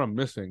see like what I'm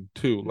missing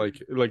too.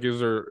 Like is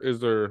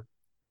there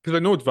because I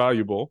know it's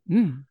valuable.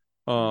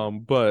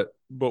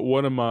 But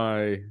what am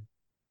I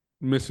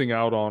missing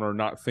out on or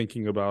not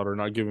thinking about or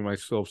not giving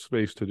myself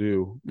space to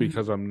do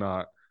because I'm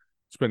not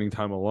spending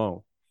time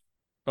alone?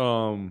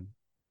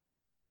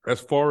 As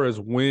far as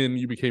when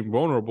you became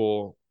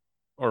vulnerable,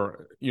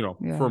 or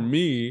for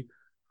me,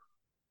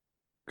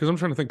 because I'm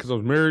trying to think, because I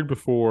was married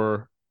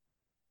before,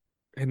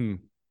 and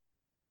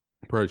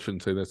I probably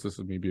shouldn't say this. This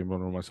is me being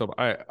vulnerable myself.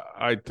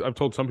 I've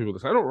told some people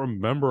this. I don't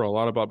remember a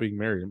lot about being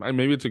married.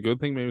 Maybe it's a good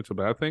thing, maybe it's a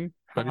bad thing.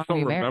 I just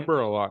don't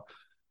remember a lot.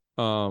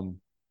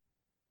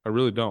 I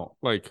really don't.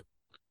 Like,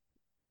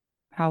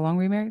 how long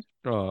were you married?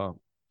 I'm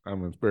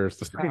embarrassed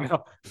to say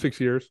now. 6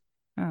 years.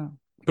 Oh,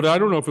 but I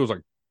don't know if it was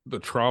like the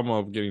trauma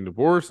of getting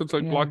divorced that's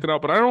like blocked it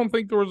out. But I don't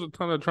think there was a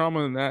ton of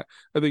trauma in that.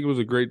 I think it was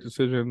a great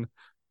decision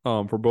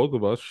for both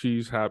of us.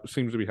 She's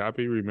seems to be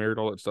happy, remarried,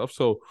 all that stuff.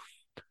 So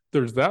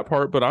there's that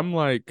part. But I'm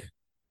like,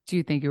 do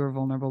you think you were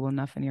vulnerable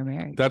enough in your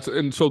marriage? That's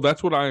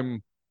what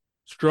I'm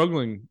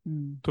struggling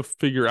to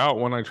figure out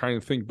when I try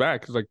and think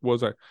back. Because like,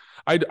 was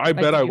I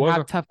bet I wasn't.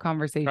 Have tough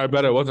conversations. I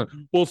bet I wasn't.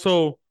 Well,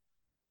 so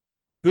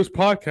this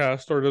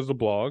podcast started as a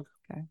blog,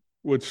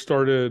 which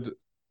started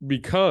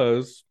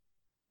because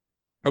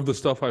of the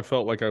stuff I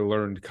felt like I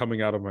learned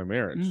coming out of my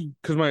marriage.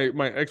 Because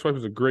my ex-wife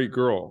was a great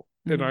girl.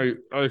 And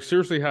I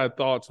seriously had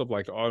thoughts of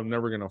like, oh, I'm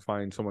never going to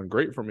find someone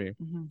great for me.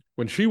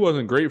 When she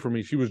wasn't great for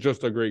me, she was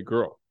just a great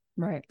girl.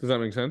 Right. Does that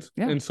make sense?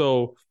 Yeah. And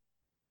so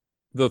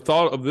the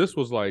thought of this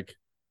was like,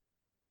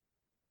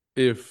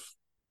 if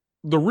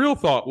the real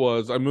thought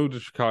was I moved to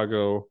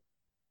Chicago,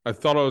 I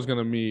thought I was going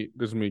to meet,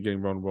 this is me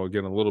getting vulnerable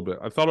again a little bit.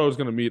 I thought I was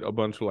going to meet a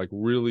bunch of like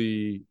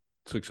really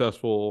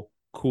successful,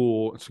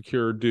 cool,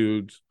 secure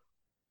dudes,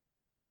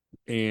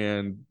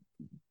 and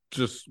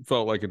just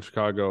felt like in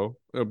Chicago,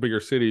 a bigger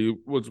city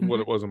was what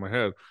it was in my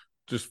head.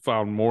 Just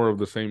found more of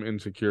the same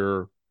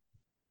insecure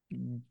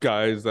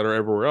guys that are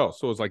everywhere else.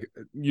 So it's like,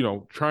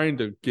 trying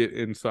to get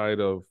inside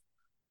of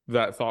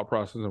that thought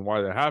process and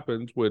why that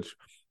happens, which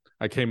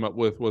I came up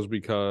with was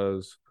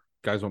because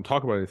guys don't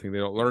talk about anything. They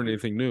don't learn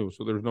anything new.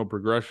 So there's no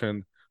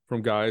progression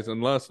from guys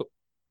unless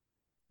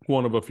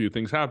one of a few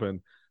things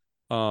happen.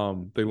 They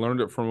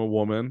learned it from a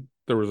woman.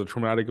 There was a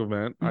traumatic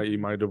event, i.e.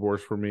 my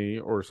divorce for me,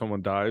 or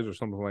someone dies or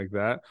something like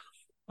that.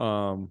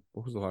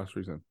 What was the last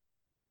reason?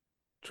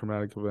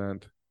 Traumatic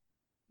event,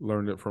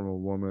 learned it from a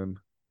woman.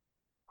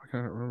 I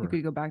can't remember. You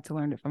could go back to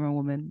learn it from a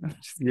woman.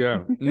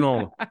 Yeah,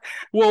 no.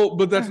 Well,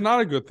 but that's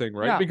not a good thing,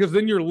 right? Yeah. Because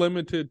then you're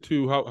limited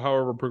to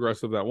however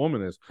progressive that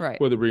woman is. Right.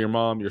 Whether it be your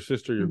mom, your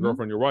sister, your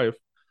girlfriend, your wife.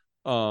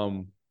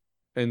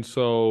 And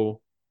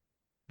so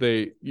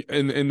and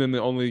then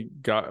the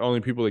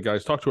only people that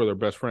guys talk to are their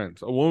best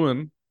friends. A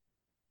woman,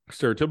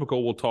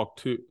 stereotypical, will talk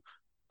to,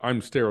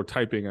 I'm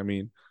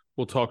stereotyping,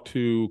 we'll talk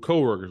to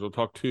coworkers, we'll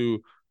talk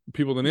to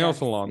people in the nail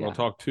salon, they'll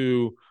talk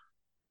to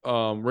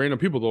random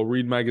people. They'll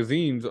read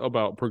magazines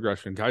about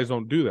progression. Guys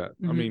don't do that.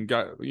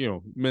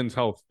 Men's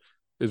health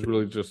is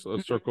really just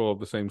a circle of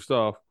the same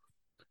stuff.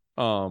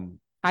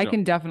 I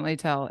can definitely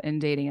tell in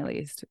dating, at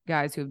least,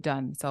 guys who have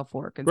done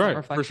self-work and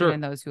self-reflection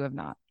and those who have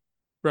not.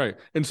 Right.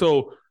 And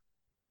so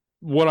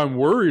what I'm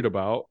worried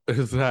about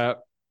is that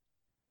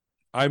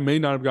I may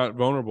not have got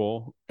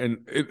vulnerable,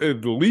 and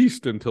at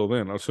least until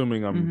then,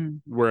 assuming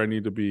I'm where I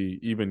need to be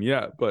even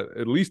yet, but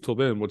at least till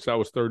then, which that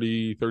was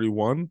 30,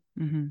 31.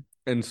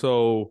 And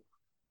so,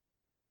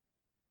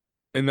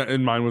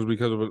 and mine was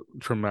because of a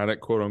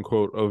traumatic quote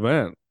unquote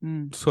event.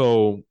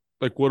 So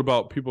like, what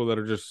about people that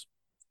are just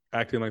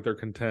acting like they're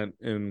content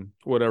in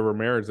whatever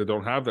marriage that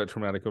don't have that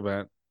traumatic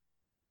event?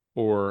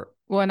 Or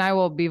well, and I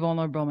will be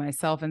vulnerable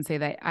myself and say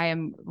that I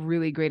am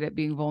really great at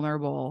being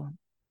vulnerable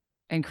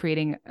and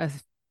creating a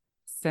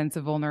sense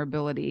of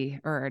vulnerability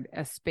or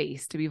a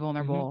space to be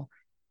vulnerable,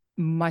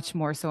 much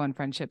more so in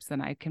friendships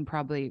than I can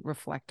probably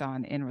reflect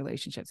on in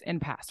relationships, in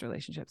past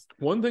relationships.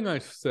 One thing I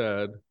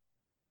said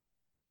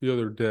the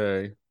other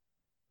day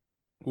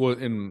was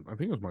I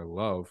think it was my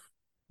love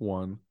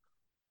one,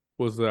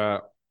 was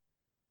that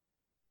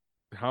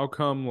how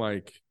come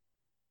like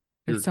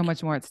there's so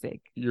much more at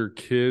stake. Your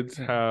kids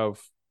have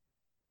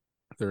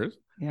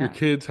your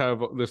kids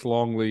have this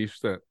long leash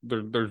that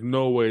there's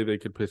no way they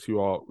could piss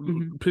you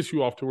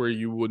off to where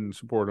you wouldn't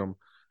support them.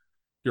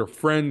 Your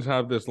friends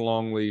have this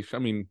long leash. I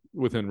mean,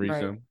 within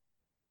reason.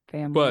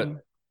 Right. Family.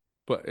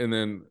 But and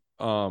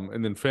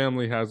then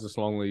family has this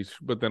long leash,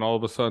 but then all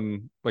of a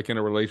sudden, like in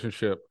a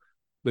relationship,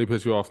 they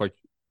piss you off, like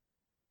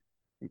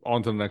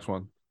on to the next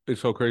one. It's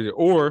so crazy.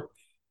 Or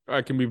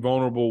I can be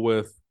vulnerable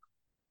with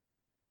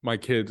my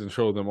kids and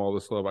show them all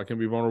this love. I can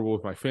be vulnerable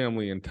with my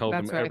family and tell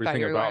them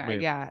everything about me.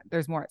 Yeah,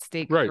 there's more at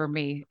stake for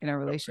me in a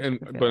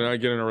relationship. But I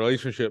get in a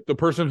relationship, the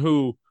person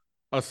who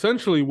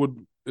essentially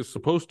is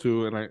supposed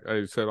to, and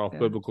I said off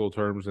biblical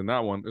terms in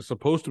that one, is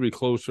supposed to be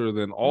closer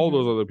than all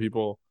those other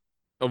people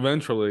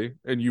eventually,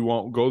 and you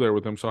won't go there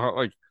with them. So how,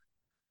 like,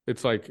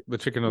 it's like the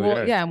chicken or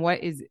the egg. Yeah,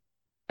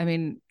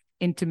 and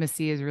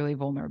intimacy is really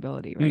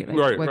vulnerability, right?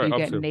 Like whether you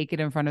get naked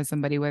in front of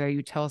somebody, whether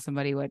you tell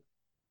somebody what.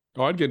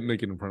 Oh, I'd get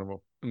naked in front of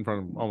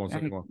almost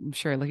anyone. I'm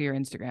sure. Look at your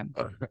Instagram.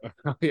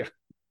 Yeah.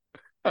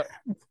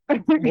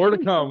 More to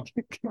come.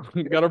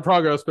 Got a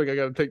progress pic I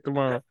got to take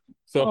tomorrow.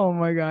 So. Oh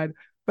my God.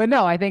 But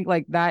no, I think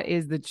like that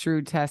is the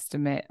true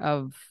testament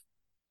of,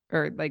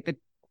 or like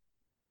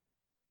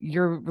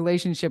your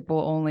relationship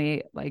will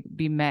only like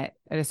be met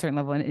at a certain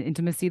level, and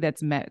intimacy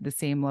that's met the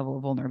same level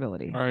of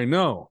vulnerability. I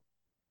know.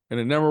 And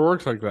it never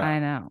works like that. I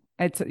know.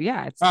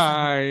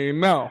 I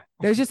know.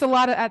 There's just a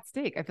lot at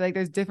stake. I feel like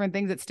there's different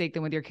things at stake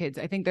than with your kids.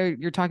 I think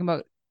you're talking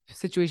about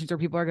situations where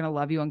people are going to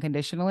love you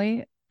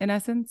unconditionally, in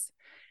essence.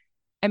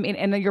 I mean,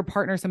 and then your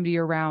partner, somebody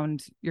you're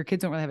around, your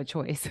kids don't really have a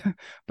choice,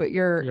 but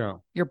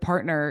your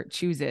partner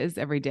chooses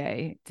every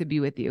day to be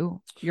with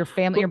you. Your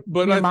family, your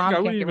mom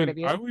can't get rid of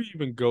you. I would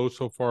even go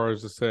so far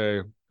as to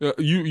say,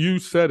 you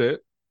said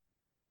it,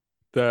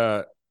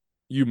 that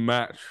you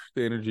match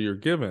the energy you're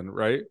given,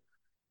 right?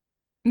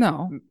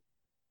 No.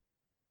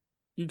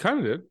 You kind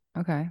of did.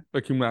 Okay.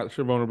 Like you match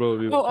your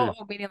vulnerability.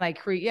 Meaning like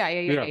create.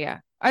 Yeah.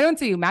 I don't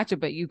say you match it,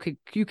 but you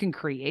can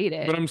create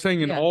it. But I'm saying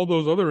in all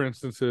those other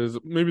instances,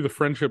 maybe the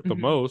friendship the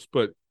most,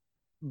 but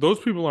those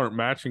people aren't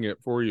matching it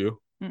for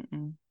you.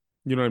 You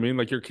know what I mean?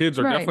 Like your kids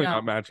are definitely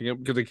not matching it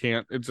because they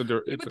can't.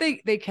 But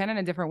they can in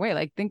a different way.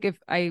 Like think if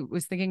I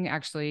was thinking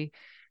actually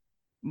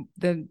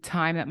the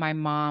time that my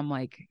mom,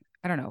 like,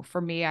 I don't know, for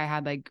me, I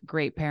had like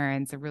great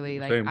parents. Really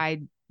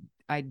like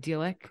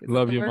idyllic.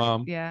 Love you,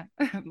 mom. Yeah.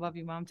 Love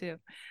you, mom, too.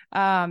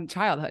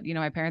 Childhood.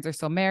 My parents are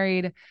still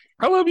married.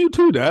 I love you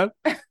too, Dad.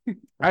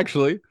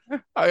 Actually,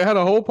 I had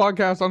a whole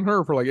podcast on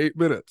her for like 8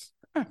 minutes.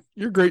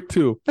 You're great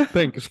too.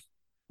 Thanks.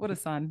 What a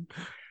son.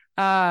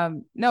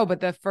 No, but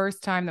the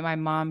first time that my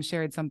mom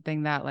shared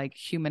something that like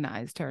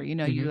humanized her, you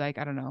like,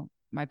 I don't know,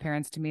 my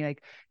parents to me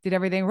like did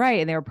everything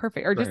right and they were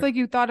perfect, or just like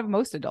you thought of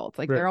most adults,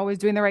 like they're always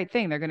doing the right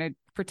thing. They're going to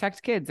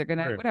protect kids. They're going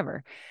to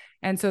whatever.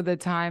 And so the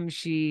time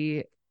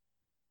she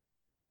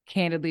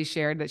candidly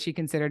shared that she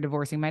considered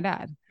divorcing my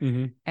dad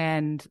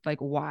and like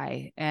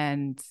why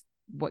and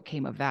what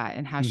came of that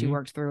and how she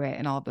worked through it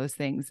and all of those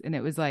things. And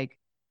it was like,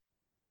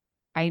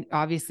 I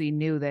obviously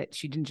knew that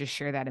she didn't just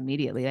share that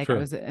immediately. Like I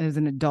was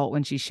an adult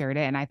when she shared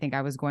it. And I think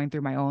I was going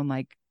through my own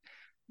like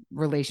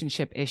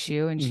relationship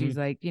issue. And she's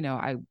like,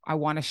 I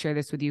want to share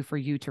this with you for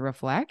you to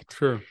reflect.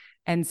 Sure.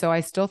 And so I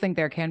still think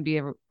there can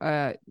be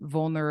a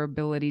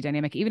vulnerability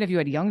dynamic, even if you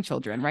had young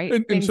children,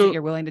 right? Things that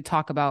you're willing to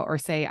talk about or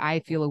say,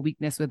 I feel a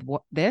weakness with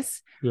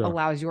this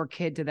allows your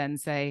kid to then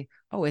say,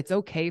 oh, it's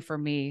okay for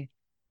me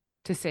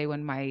to say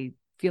when my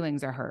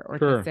feelings are hurt or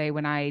to say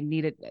when I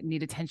need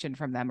attention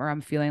from them or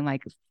I'm feeling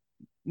like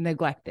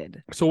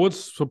neglected. So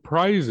what's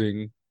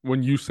surprising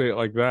when you say it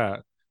like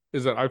that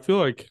is that I feel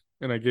like,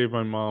 and I gave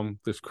my mom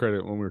this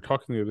credit when we were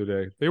talking the other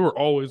day, they were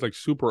always like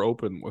super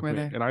open with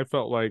me. And I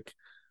felt like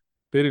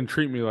they didn't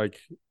treat me like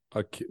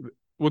a kid.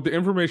 With the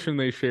information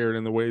they shared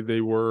and the way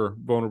they were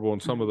vulnerable in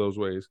some of those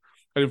ways,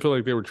 I didn't feel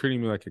like they were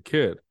treating me like a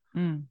kid.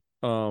 And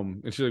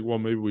she's like, well,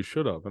 maybe we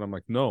should have. And I'm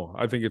like, no,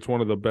 I think it's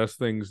one of the best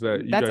things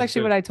that that's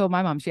actually what I told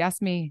my mom. She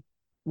asked me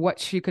what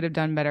she could have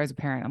done better as a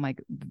parent. I'm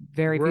like,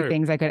 very few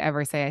things I could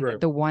ever say. I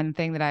think the one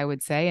thing that I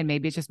would say, and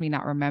maybe it's just me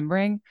not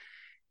remembering,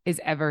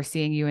 is ever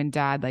seeing you and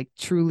dad like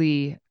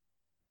truly,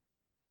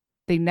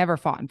 they never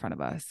fought in front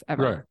of us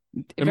ever.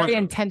 Very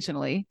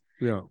intentionally.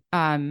 Yeah.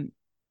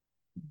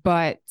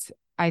 But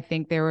I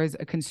think there was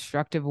a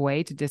constructive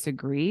way to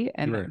disagree,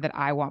 and that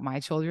I want my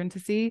children to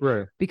see,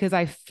 because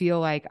I feel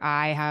like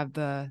I have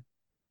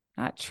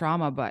not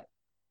trauma, but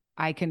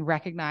I can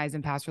recognize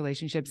in past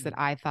relationships that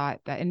I thought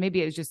that, and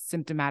maybe it was just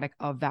symptomatic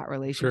of that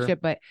relationship,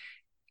 but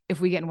if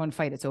we get in one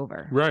fight, it's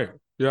over. Right.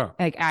 Yeah.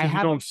 Like I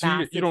have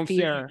you don't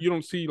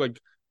see like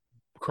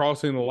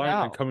crossing the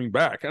line and coming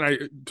back.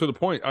 And to the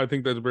point, I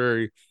think that's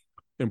very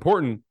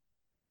important.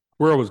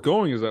 Where I was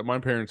going is that my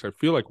parents, I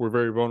feel like, were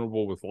very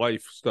vulnerable with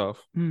life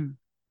stuff. And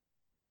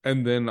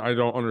then I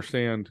don't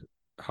understand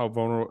how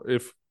vulnerable,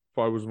 if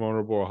I was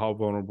vulnerable, or how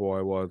vulnerable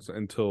I was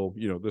until,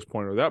 this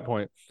point or that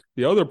point.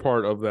 The other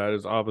part of that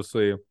is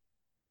obviously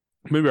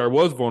maybe I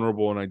was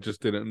vulnerable and I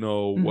just didn't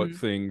know what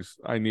things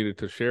I needed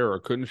to share or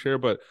couldn't share.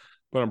 But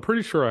I'm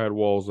pretty sure I had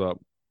walls up,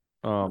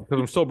 because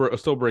I'm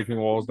still breaking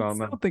walls down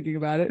now. Thinking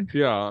about it.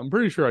 Yeah, I'm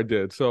pretty sure I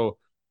did. So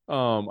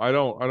I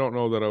don't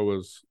know that I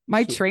was.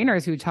 My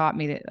trainers who taught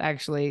me to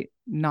actually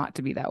not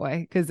to be that way,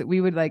 because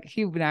we would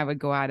he and I would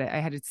go at it. I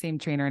had the same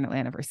trainer in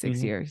Atlanta for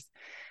 6 years,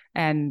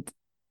 and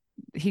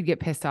he'd get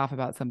pissed off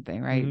about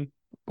something, right?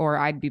 Or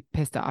I'd be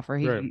pissed off, or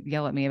he'd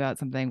yell at me about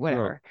something,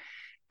 whatever.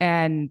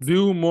 And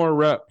do more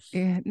reps.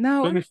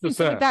 No, finish the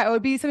set. Like that. It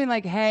would be something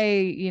like,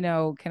 hey,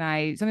 can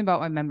I, something about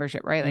my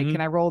membership, right? Like,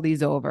 can I roll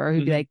these over?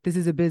 He'd be like, this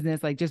is a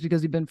business. Like, just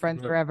because we've been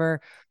friends forever,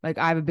 like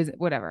I have a business,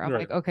 whatever. I'm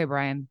like, okay,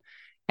 Brian.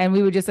 And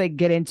we would just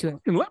get into it.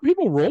 And let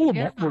people roll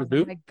them over,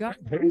 dude. My God,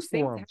 things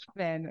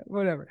happen,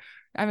 whatever.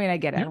 I mean, I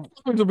get it.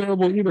 Nothing's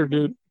available either,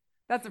 dude.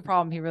 That's the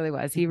problem. He really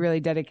was. He really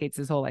dedicates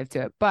his whole life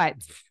to it. But,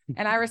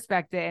 and I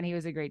respect it. And he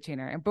was a great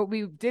trainer. But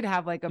we did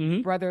have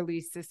a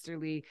brotherly,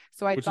 sisterly.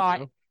 So I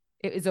thought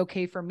it was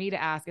okay for me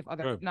to ask if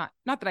other, not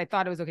that I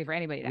thought it was okay for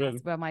anybody to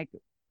ask, but I'm like,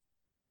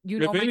 my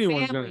family,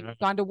 we've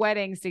gone to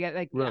weddings to get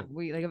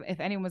if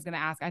anyone was going to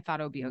ask, I thought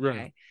it would be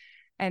okay.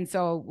 And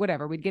so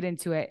whatever, we'd get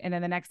into it. And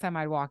then the next time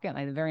I'd walk in,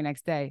 the very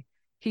next day,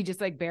 he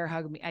just bear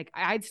hugged me.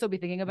 I'd still be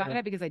thinking about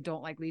it because I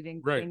don't like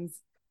leaving things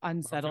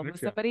unsettled with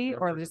somebody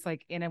or just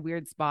in a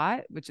weird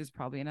spot, which is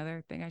probably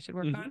another thing I should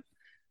work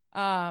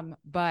on.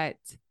 But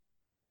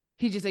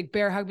he just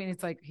bear hugged me, and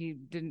it's he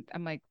didn't.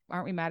 I'm like,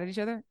 aren't we mad at each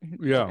other?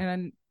 Yeah. And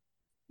then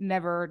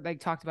never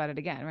talked about it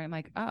again. Right? I'm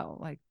like, oh,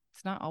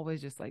 it's not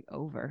always just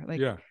over.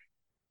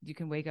 You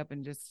can wake up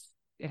and just,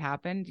 it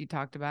happened. You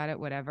talked about it,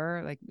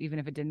 whatever. Even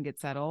if it didn't get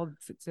settled,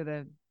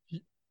 there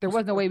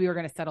was no way we were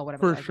going to settle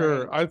whatever. For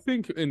sure. Right? I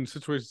think in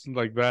situations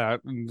like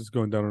that, and just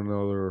going down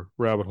another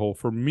rabbit hole,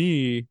 for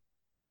me,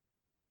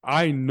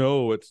 I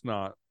know it's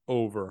not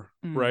over,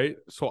 right?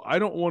 So I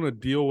don't want to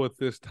deal with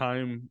this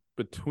time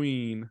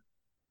between,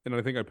 and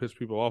I think I piss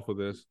people off with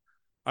this.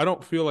 I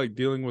don't feel like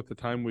dealing with the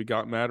time we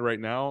got mad right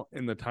now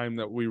and the time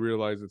that we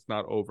realize it's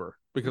not over,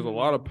 because a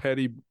lot of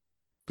petty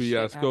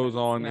BS goes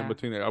on in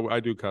between.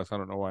 I do cuss. I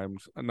don't know why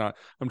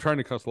I'm trying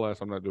to cuss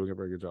less. I'm not doing a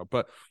very good job,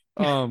 but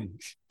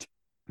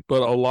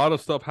but a lot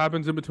of stuff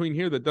happens in between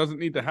here that doesn't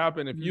need to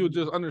happen if you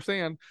just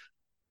understand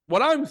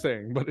what I'm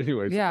saying. But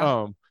anyways,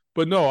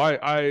 but no,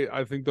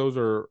 I think those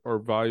are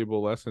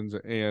valuable lessons,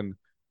 and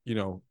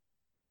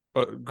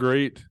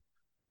great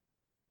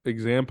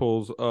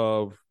examples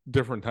of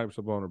different types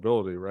of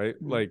vulnerability, right?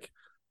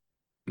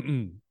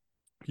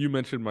 You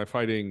mentioned my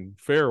fighting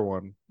fair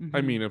one.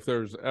 I mean, if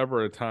there's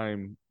ever a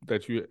time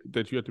that you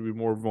have to be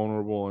more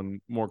vulnerable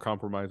and more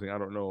compromising, I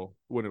don't know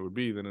when it would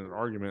be than in an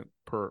argument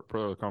per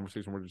the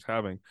conversation we're just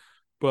having.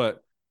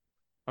 But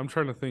I'm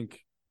trying to think,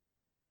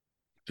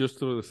 just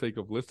for the sake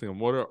of listing them,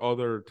 what are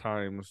other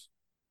times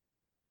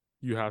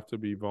you have to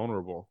be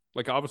vulnerable?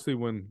 Obviously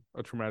when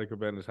a traumatic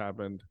event has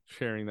happened,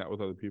 sharing that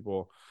with other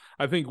people.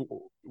 I think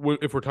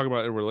if we're talking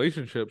about in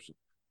relationships,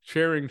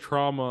 sharing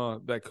trauma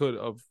that could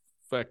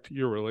affect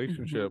your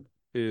relationship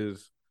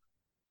is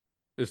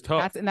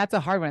tough. That's a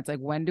hard one.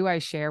 It's when do I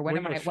share? When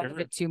is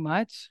it too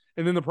much?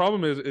 And then the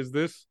problem is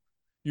this,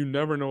 you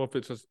never know if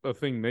it's a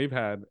thing they've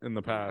had in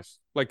the past,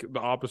 the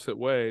opposite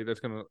way. That's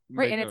gonna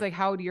right. And it's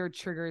how do your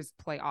triggers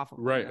play off of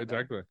right?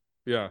 Exactly.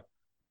 Yeah.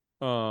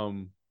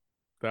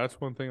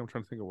 That's one thing. I'm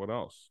trying to think of what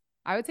else.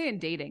 I would say in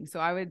dating. So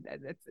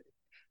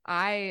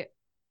I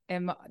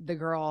am the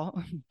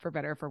girl, for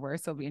better or for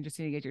worse. So it'll be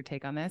interesting to get your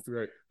take on this.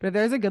 Right. But if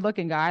there's a good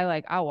looking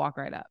guy, I'll walk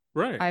right up.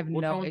 Right. I have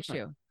no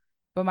issue.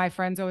 But my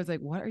friends always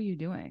what are you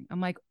doing?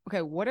 I'm like,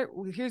 okay,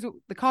 here's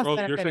the cost.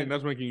 Oh, you're saying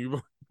that's making you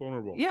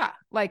vulnerable. Yeah.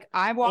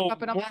 I walk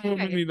up and I'm like,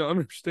 you need to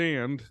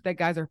understand that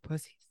guys are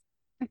pussies.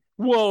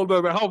 Well,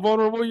 how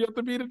vulnerable you have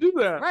to be to do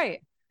that.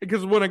 Right.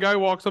 Because when a guy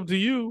walks up to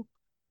you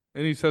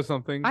and he says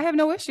something, I have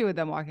no issue with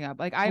them walking up.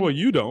 Well,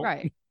 you don't.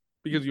 Right.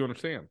 Because you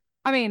understand.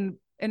 I mean,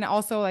 and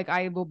also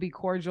I will be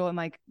cordial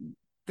and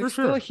they're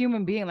still a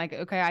human being.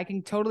 Okay, I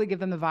can totally give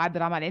them the vibe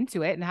that I'm not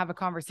into it and have a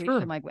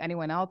conversation like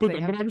anyone else. But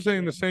I'm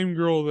saying the same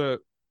girl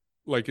that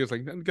is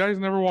guys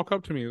never walk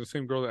up to me is the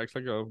same girl that acts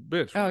like a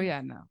bitch. Oh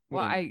yeah, no.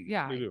 Well, they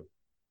do.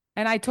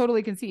 And I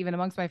totally can see, even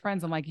amongst my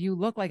friends, I'm like, you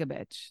look like a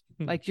bitch.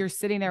 You're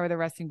sitting there with a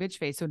resting bitch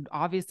face. So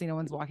obviously no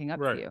one's walking up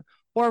to you.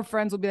 Or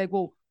friends will be like,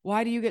 well,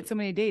 why do you get so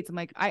many dates? I'm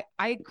like,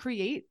 I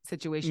create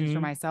situations for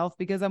myself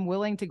because I'm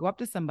willing to go up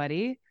to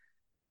somebody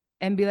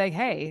and be like,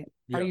 hey,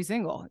 are you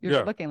single?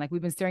 You're looking like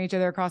we've been staring each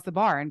other across the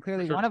bar. And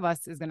clearly one of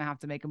us is going to have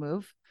to make a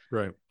move.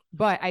 Right.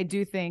 But I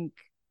do think,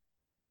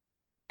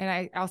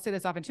 and I'll say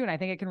this often too, and I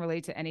think it can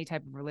relate to any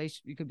type of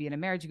relation. You could be in a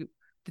marriage.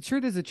 The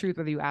truth is the truth,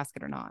 whether you ask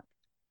it or not.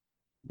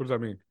 What does that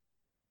mean?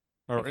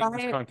 Or in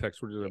this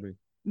context, what does that mean?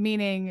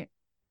 Meaning,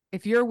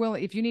 if you're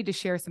willing, if you need to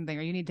share something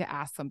or you need to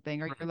ask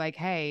something, or you're like,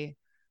 hey,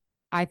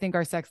 I think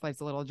our sex life's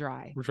a little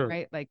dry,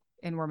 right? Like,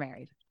 and we're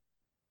married.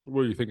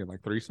 What are you thinking?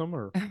 Like threesome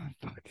or?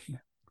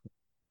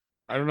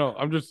 I don't know.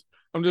 I'm just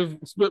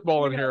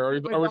spitballing here. Are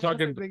we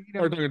talking?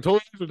 Are we talking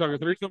toys? Are we talking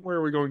threesome? Where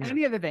are we going?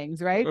 Any of the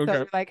things, right? Okay. So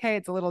you're like, hey,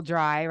 it's a little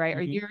dry, right?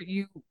 Or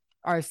you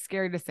are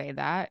scared to say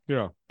that,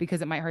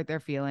 because it might hurt their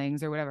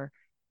feelings or whatever.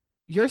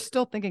 You're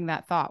still thinking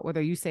that thought,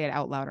 whether you say it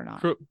out loud or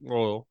not. True.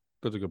 Well,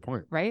 that's a good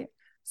point, right?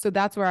 So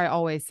that's where I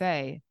always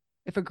say,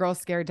 if a girl's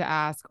scared to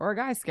ask or a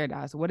guy's scared to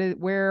ask,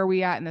 where are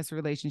we at in this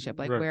relationship?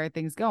 Like, where are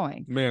things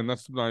going? Man,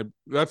 that's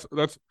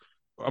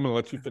I'm gonna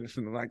let you finish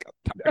and then I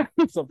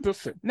got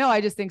something. No,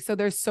 I just think so.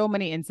 There's so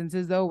many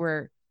instances though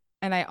where,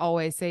 and I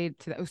always say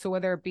so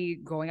whether it be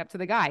going up to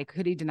the guy,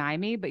 could he deny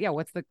me? But yeah,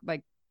 what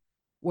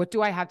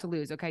do I have to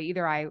lose? Okay,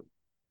 either I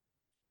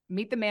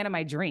meet the man of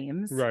my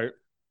dreams, right?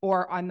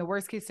 Or on the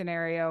worst case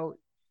scenario,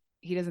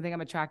 he doesn't think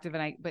I'm attractive,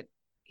 but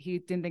he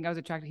didn't think I was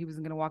attractive. He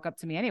wasn't going to walk up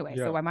to me anyway,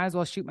 so I might as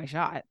well shoot my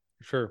shot.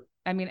 Sure.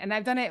 I mean, and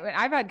I've done it.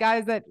 I've had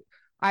guys that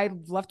I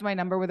left my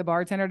number with a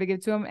bartender to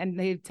give to him, and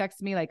they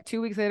text me like 2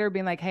 weeks later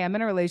being like, hey, I'm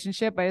in a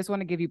relationship. I just want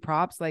to give you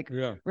props, like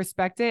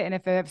respect it. And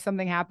if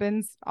something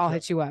happens, I'll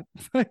hit you up.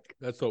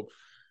 That's so.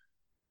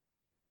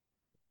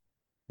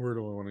 Where do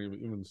I want to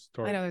even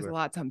start? I know there's a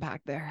lot to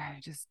unpack there. I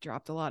just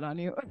dropped a lot on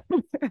you.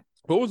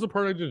 What was the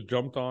part I just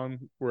jumped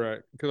on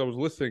because I was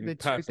listening? The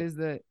truth is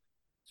the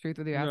truth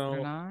whether you ask or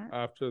not.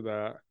 After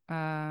that.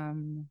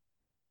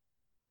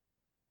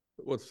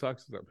 What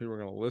sucks is that people are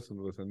going to listen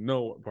to this and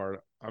know what part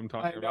I'm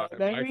talking about.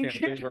 I can't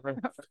think of it.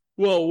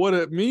 Well, what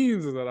it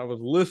means is that I was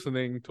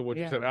listening to what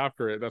you said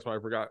after it. That's why I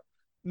forgot.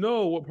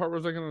 No, what part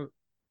was I going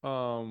to?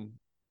 I'm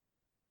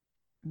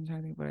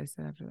trying to think what I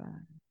said after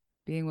that.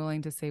 Being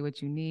willing to say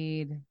what you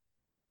need.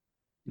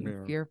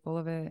 Being fearful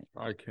of it.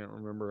 I can't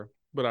remember,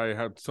 but I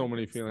had so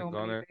many feelings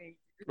on it.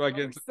 Like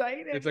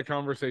it's a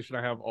conversation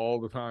I have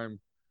all the time.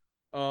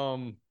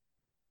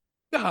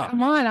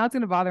 Come on, now it's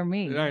gonna bother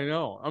me. I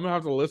know. I'm gonna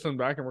have to listen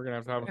back, and we're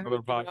gonna have another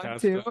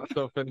podcast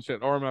to finish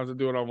it, or I'm gonna have to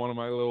do it on one of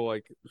my little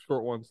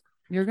short ones.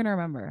 You're gonna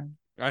remember.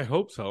 I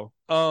hope so.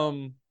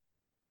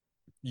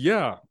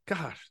 Yeah.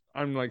 Gosh,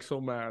 I'm so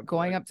mad.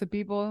 Going up to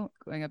people,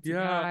 going up to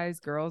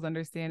guys, girls,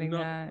 understanding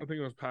that. I think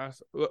it was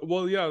past.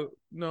 Well, yeah,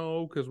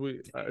 no, because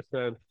I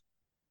said,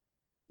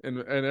 and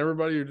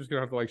everybody, you're just gonna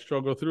have to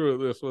struggle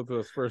through this with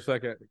us for a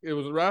second. It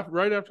was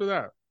right after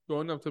that,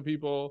 going up to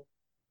people.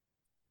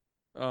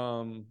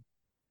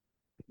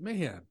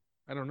 Man,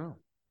 I don't know.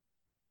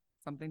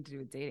 Something to do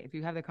with dating. If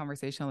you have the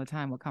conversation all the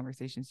time, what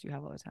conversations do you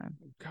have all the time?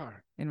 God,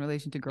 in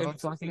relation to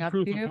girls walking up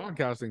to you?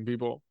 Podcasting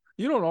people,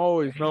 you don't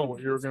always know what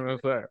you're gonna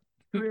say.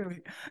 Really?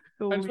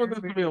 I just want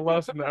this to be a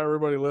lesson to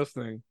everybody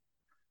listening.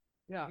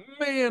 Yeah.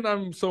 Man,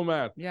 I'm so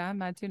mad. Yeah, I'm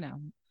mad too now.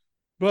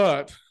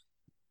 But,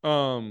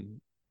 I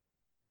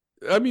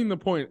mean, the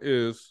point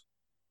is,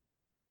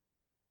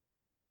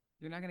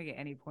 you're not gonna get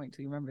any point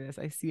till you remember this.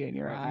 I see it in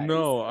your eyes.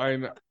 No,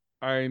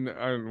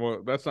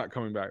 well, that's not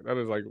coming back. That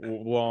is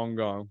long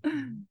gone.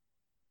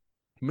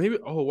 Maybe.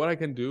 Oh, what I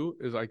can do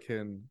is I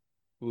can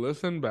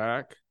listen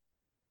back,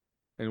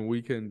 and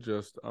we can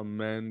just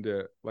amend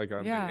it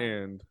on the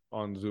end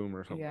on Zoom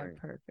or something. Yeah,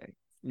 perfect.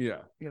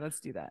 Yeah, let's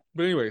do that.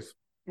 But anyways,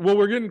 well,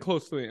 we're getting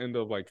close to the end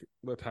of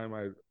the time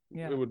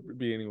it would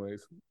be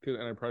anyways,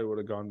 and I probably would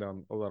have gone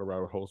down a lot of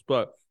rabbit holes.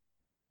 But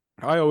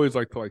I always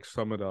like to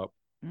sum it up.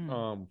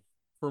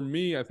 For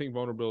me, I think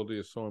vulnerability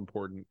is so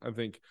important. I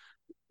think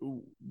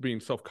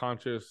being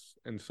self-conscious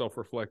and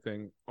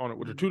self-reflecting on it,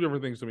 which are two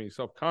different things to me.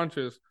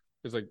 Self-conscious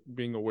is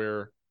being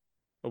aware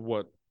of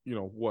what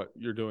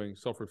you're doing.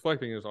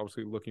 Self-reflecting is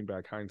obviously looking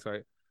back,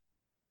 hindsight.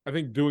 I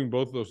think doing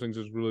both of those things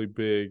is really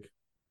big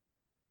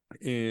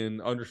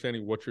in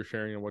understanding what you're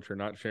sharing and what you're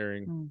not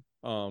sharing.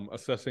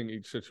 Assessing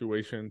each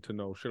situation to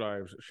know, should I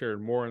have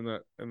shared more in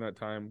that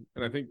time?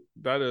 And I think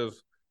that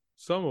is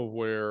some of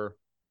where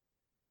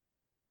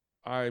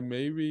I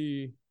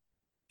maybe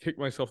kick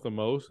myself the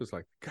most. Is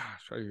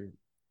gosh,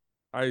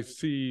 I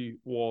see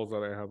walls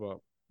that I have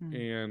up,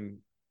 and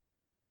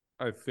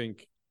I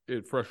think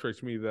it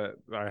frustrates me that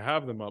I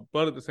have them up,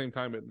 but at the same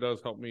time, it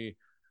does help me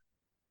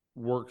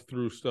work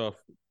through stuff.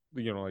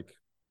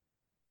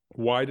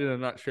 Why did I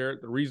not share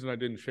it? The reason I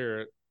didn't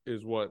share it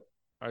is what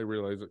I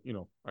realized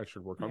that, I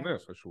should work on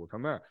this. I should work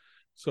on that.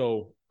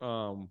 So,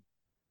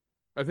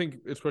 I think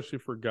especially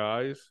for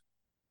guys,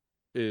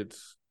 I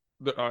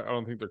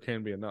don't think there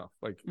can be enough,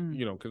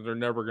 because they're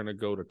never going to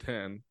go to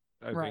 10.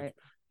 I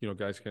think,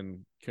 guys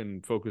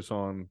can focus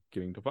on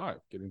getting to 5,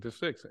 getting to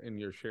 6, and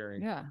you're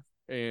sharing. Yeah.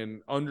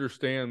 And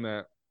understand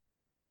that,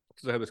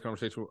 because I had this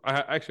conversation.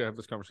 I actually have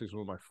this conversation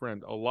with my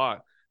friend a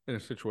lot. in a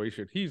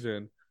situation he's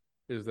in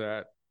is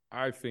that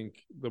I think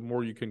the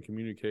more you can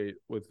communicate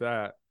with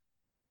that,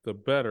 the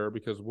better,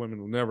 because women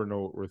will never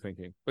know what we're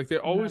thinking. Like they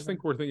always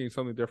think we're thinking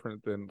something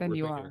different than we're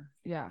you thinking. are.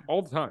 Yeah.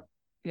 All the time.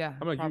 Yeah.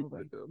 I'm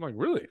like,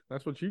 really?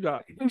 That's what you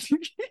got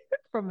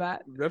from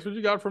that? That's what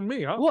you got from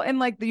me, huh? Well, and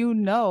like, you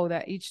know,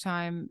 that each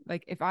time,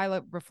 like if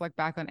I reflect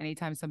back on any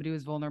time somebody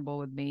was vulnerable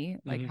with me,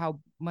 like how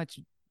much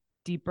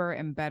deeper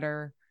and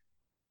better,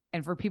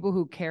 and for people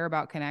who care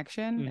about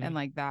connection and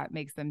like that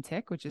makes them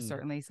tick, which is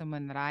certainly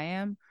someone that I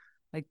am,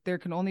 like there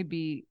can only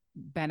be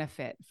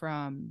benefit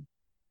from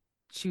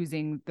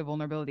choosing the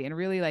vulnerability. And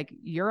really, like,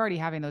 you're already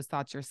having those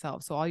thoughts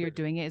yourself, so all you're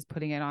doing is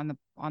putting it on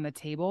the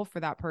table for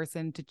that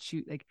person to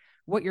choose. Like,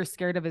 what you're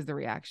scared of is the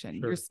reaction.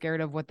 You're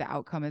scared of what the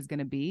outcome is going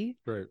to be.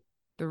 Right.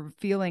 The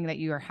feeling that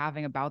you are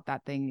having about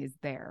that thing is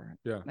there.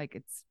 Yeah. Like,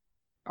 it's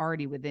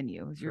already within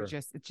you. It's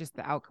just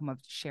the outcome of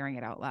sharing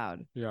it out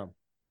loud. Yeah.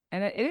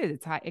 And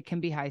it's high, it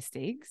can be high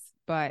stakes,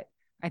 but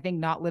I think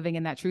not living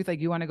in that truth, like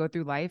you want to go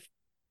through life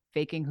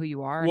faking who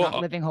you are, not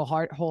living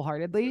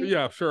wholeheartedly.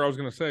 Yeah, sure. I was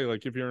gonna say,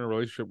 like, if you're in a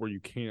relationship where you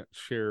can't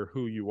share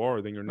who you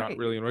are, then you're not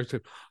really in a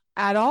relationship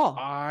at all.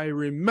 I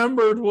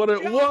remembered what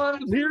it was.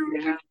 Here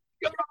we go.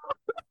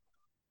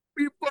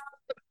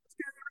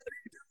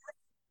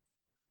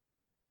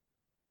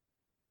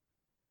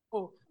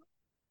 Oh,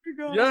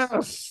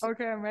 yes.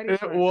 Okay, I'm ready.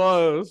 It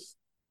was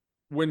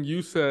when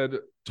you said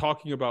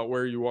talking about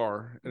where you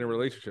are in a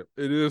relationship.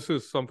 This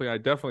is something I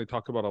definitely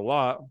talk about a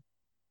lot,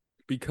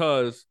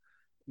 because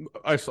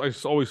I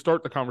always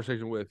start the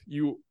conversation with,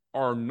 you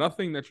are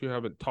nothing that you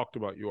haven't talked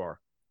about you are.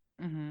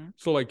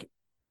 So, like,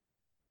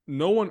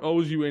 no one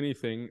owes you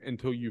anything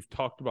until you've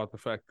talked about the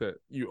fact that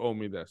you owe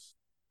me this.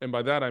 And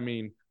by that, I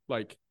mean,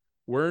 like,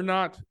 we're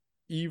not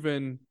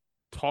even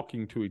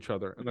talking to each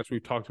other unless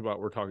we've talked about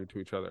we're talking to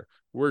each other.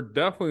 We're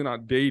definitely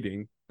not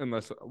dating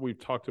unless we've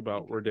talked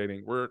about we're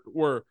dating.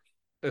 We're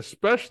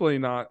especially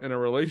not in a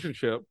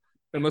relationship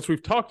unless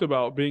we've talked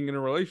about being in a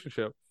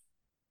relationship,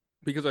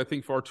 because I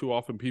think far too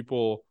often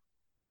people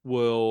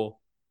will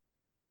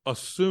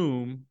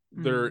assume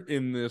they're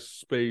in this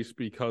space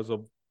because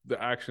of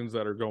the actions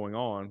that are going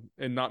on,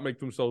 and not make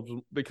themselves,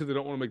 because they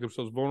don't want to make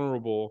themselves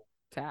vulnerable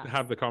to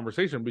have the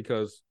conversation,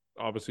 because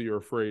obviously you're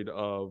afraid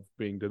of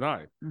being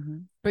denied.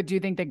 But do you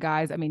think that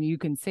guys, I mean, you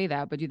can say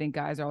that, but do you think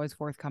guys are always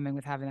forthcoming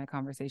with having that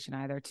conversation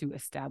either to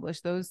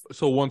establish those?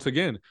 So once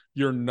again,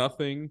 you're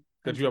nothing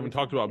that you haven't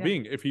talked about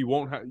being. If he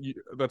won't have,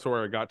 that's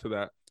where I got to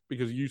that,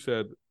 because you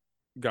said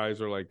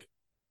guys are like,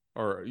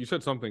 or you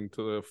said something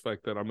to the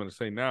effect that I'm going to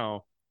say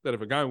now, that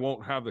if a guy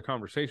won't have the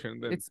conversation,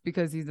 then it's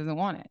because he doesn't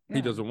want it.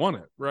 He doesn't want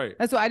it. Right.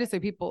 That's why I just say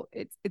people,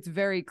 it's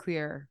very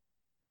clear,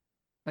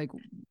 like,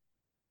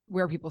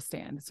 where people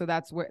stand. So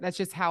that's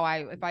just how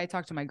if I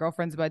talk to my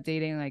girlfriends about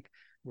dating, like,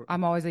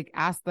 I'm always like,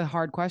 ask the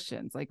hard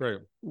questions. Like,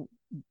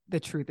 the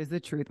truth is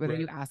the truth, whether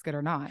you ask it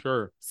or not.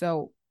 Sure.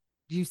 So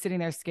you sitting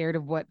there scared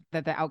of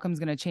that the outcome's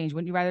going to change.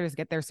 Wouldn't you rather just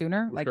get there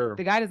sooner? Like,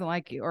 the guy doesn't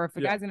like you, or if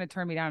the guy's going to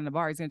turn me down in the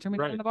bar, he's going to turn me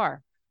down in the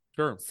bar.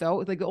 Sure.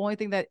 So, like, the only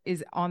thing that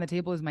is on the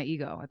table is my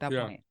ego at that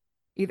point.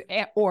 Either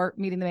or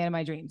meeting the man of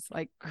my dreams.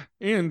 Like,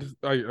 and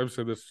I've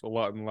said this a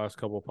lot in the last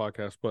couple of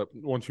podcasts, but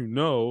once you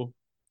know,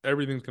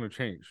 everything's going to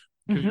change,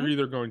 because you're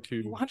either going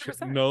to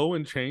know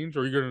and change,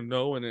 or you're going to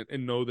know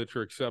and know that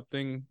you're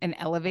accepting and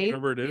elevate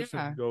whatever it is,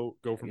 and go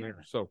from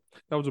there. So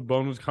that was a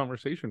bonus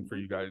conversation for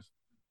you guys,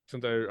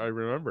 since I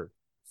remember.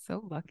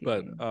 So lucky.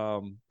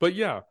 But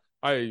yeah.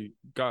 I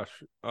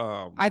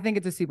think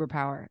it's a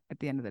superpower at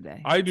the end of the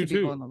day. I do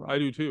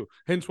too.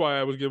 Hence why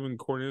I was giving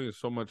Cornelius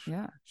so much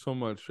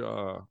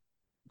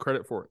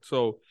credit for it.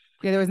 So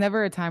there was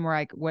never a time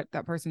where what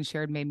that person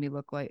shared made me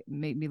look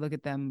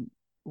at them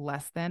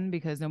less than,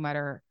 because no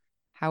matter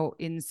how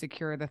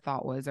insecure the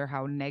thought was or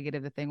how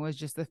negative the thing was,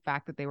 just the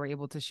fact that they were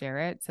able to share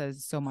it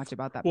says so much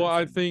about that person.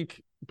 I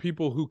think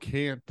people who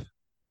can't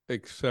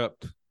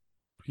accept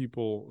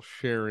people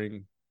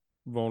sharing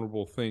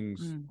vulnerable things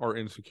are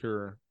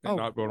insecure and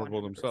not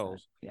vulnerable 100%.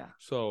 Themselves. Yeah.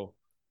 So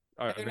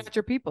they're not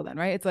your people then,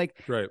 right? It's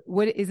like,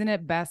 isn't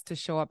it best to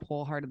show up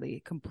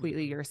wholeheartedly,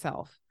 completely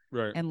yourself,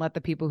 right? And let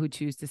the people who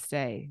choose to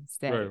stay,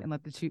 and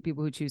let the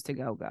people who choose to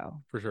go.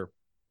 For sure.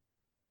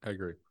 I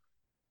agree.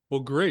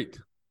 Well, great.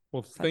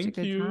 Well, thank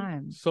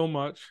you so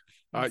much.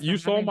 You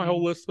saw my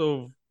whole list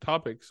of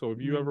topics, so if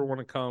you ever want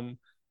to come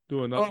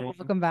do another one,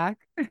 welcome back.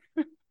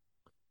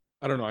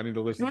 I don't know. I need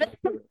to listen.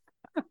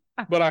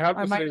 But I have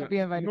to say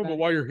that. No, but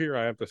while you're here,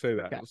 I have to say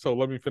that. Okay. So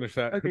let me finish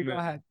that. Okay, go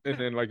ahead. And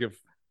then, like,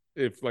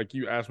 if like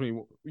you ask me,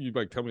 you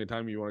like tell me a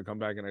time you want to come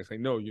back, and I say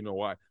no, you know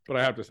why. But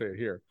I have to say it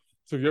here.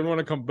 So if you ever want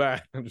to come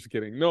back, I'm just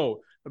kidding. No,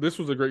 this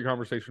was a great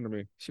conversation to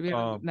me. Should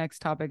we? Next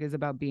topic is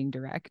about being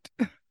direct.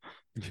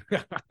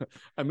 Yeah,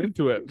 I'm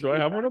into it. Do I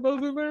have one of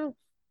those in there?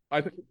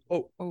 I think.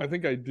 I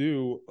think I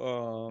do.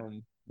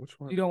 Which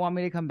one? You don't want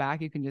me to come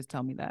back? You can just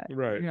tell me that.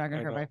 Right. You're not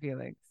gonna hurt my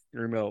feelings.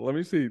 No, let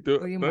me see.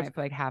 You might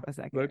for like half a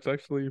second. That's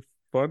actually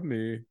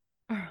funny.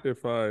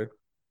 If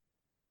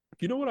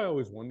you know what I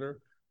always wonder,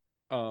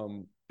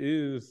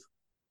 is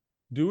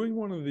doing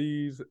one of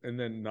these and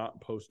then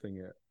not posting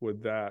it.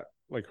 Would that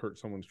like hurt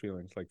someone's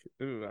feelings. Like,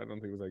 ew, I don't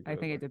think it was like. I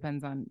think it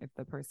depends on if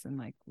the person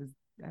like was,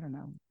 I don't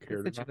know,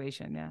 Cared the enough.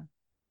 situation. Yeah.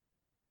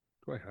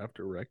 Do I have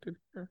to erect it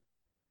here?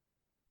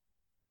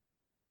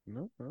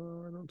 No,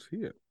 I don't see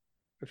it.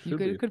 It You should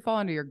be. could fall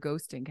under your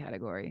ghosting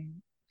category.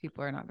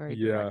 People are not very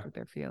direct with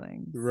their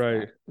feelings.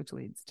 Right. Which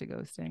leads to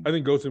ghosting. I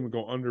think ghosting would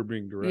go under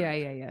being direct.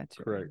 Yeah.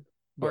 True. Correct.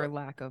 Or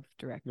lack of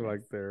directness.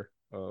 Like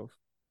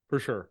for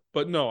sure.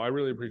 But no, I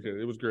really appreciate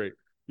it. It was great.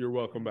 You're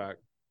welcome back.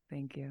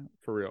 Thank you.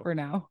 For real. For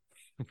now.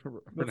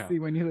 for Let's now. see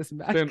when you listen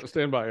back.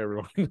 Stand by,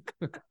 everyone.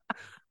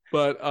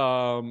 But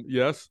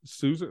yes,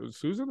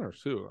 Susan or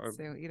Sue?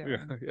 Sue,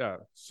 either yeah.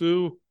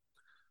 Sue,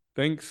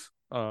 thanks.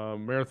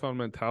 Marathon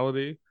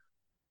Mentality.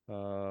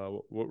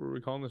 What were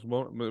we calling this?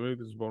 Maybe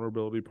this is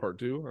vulnerability part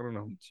 2. I don't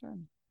know. Sure.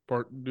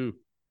 Part 2.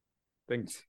 Thanks.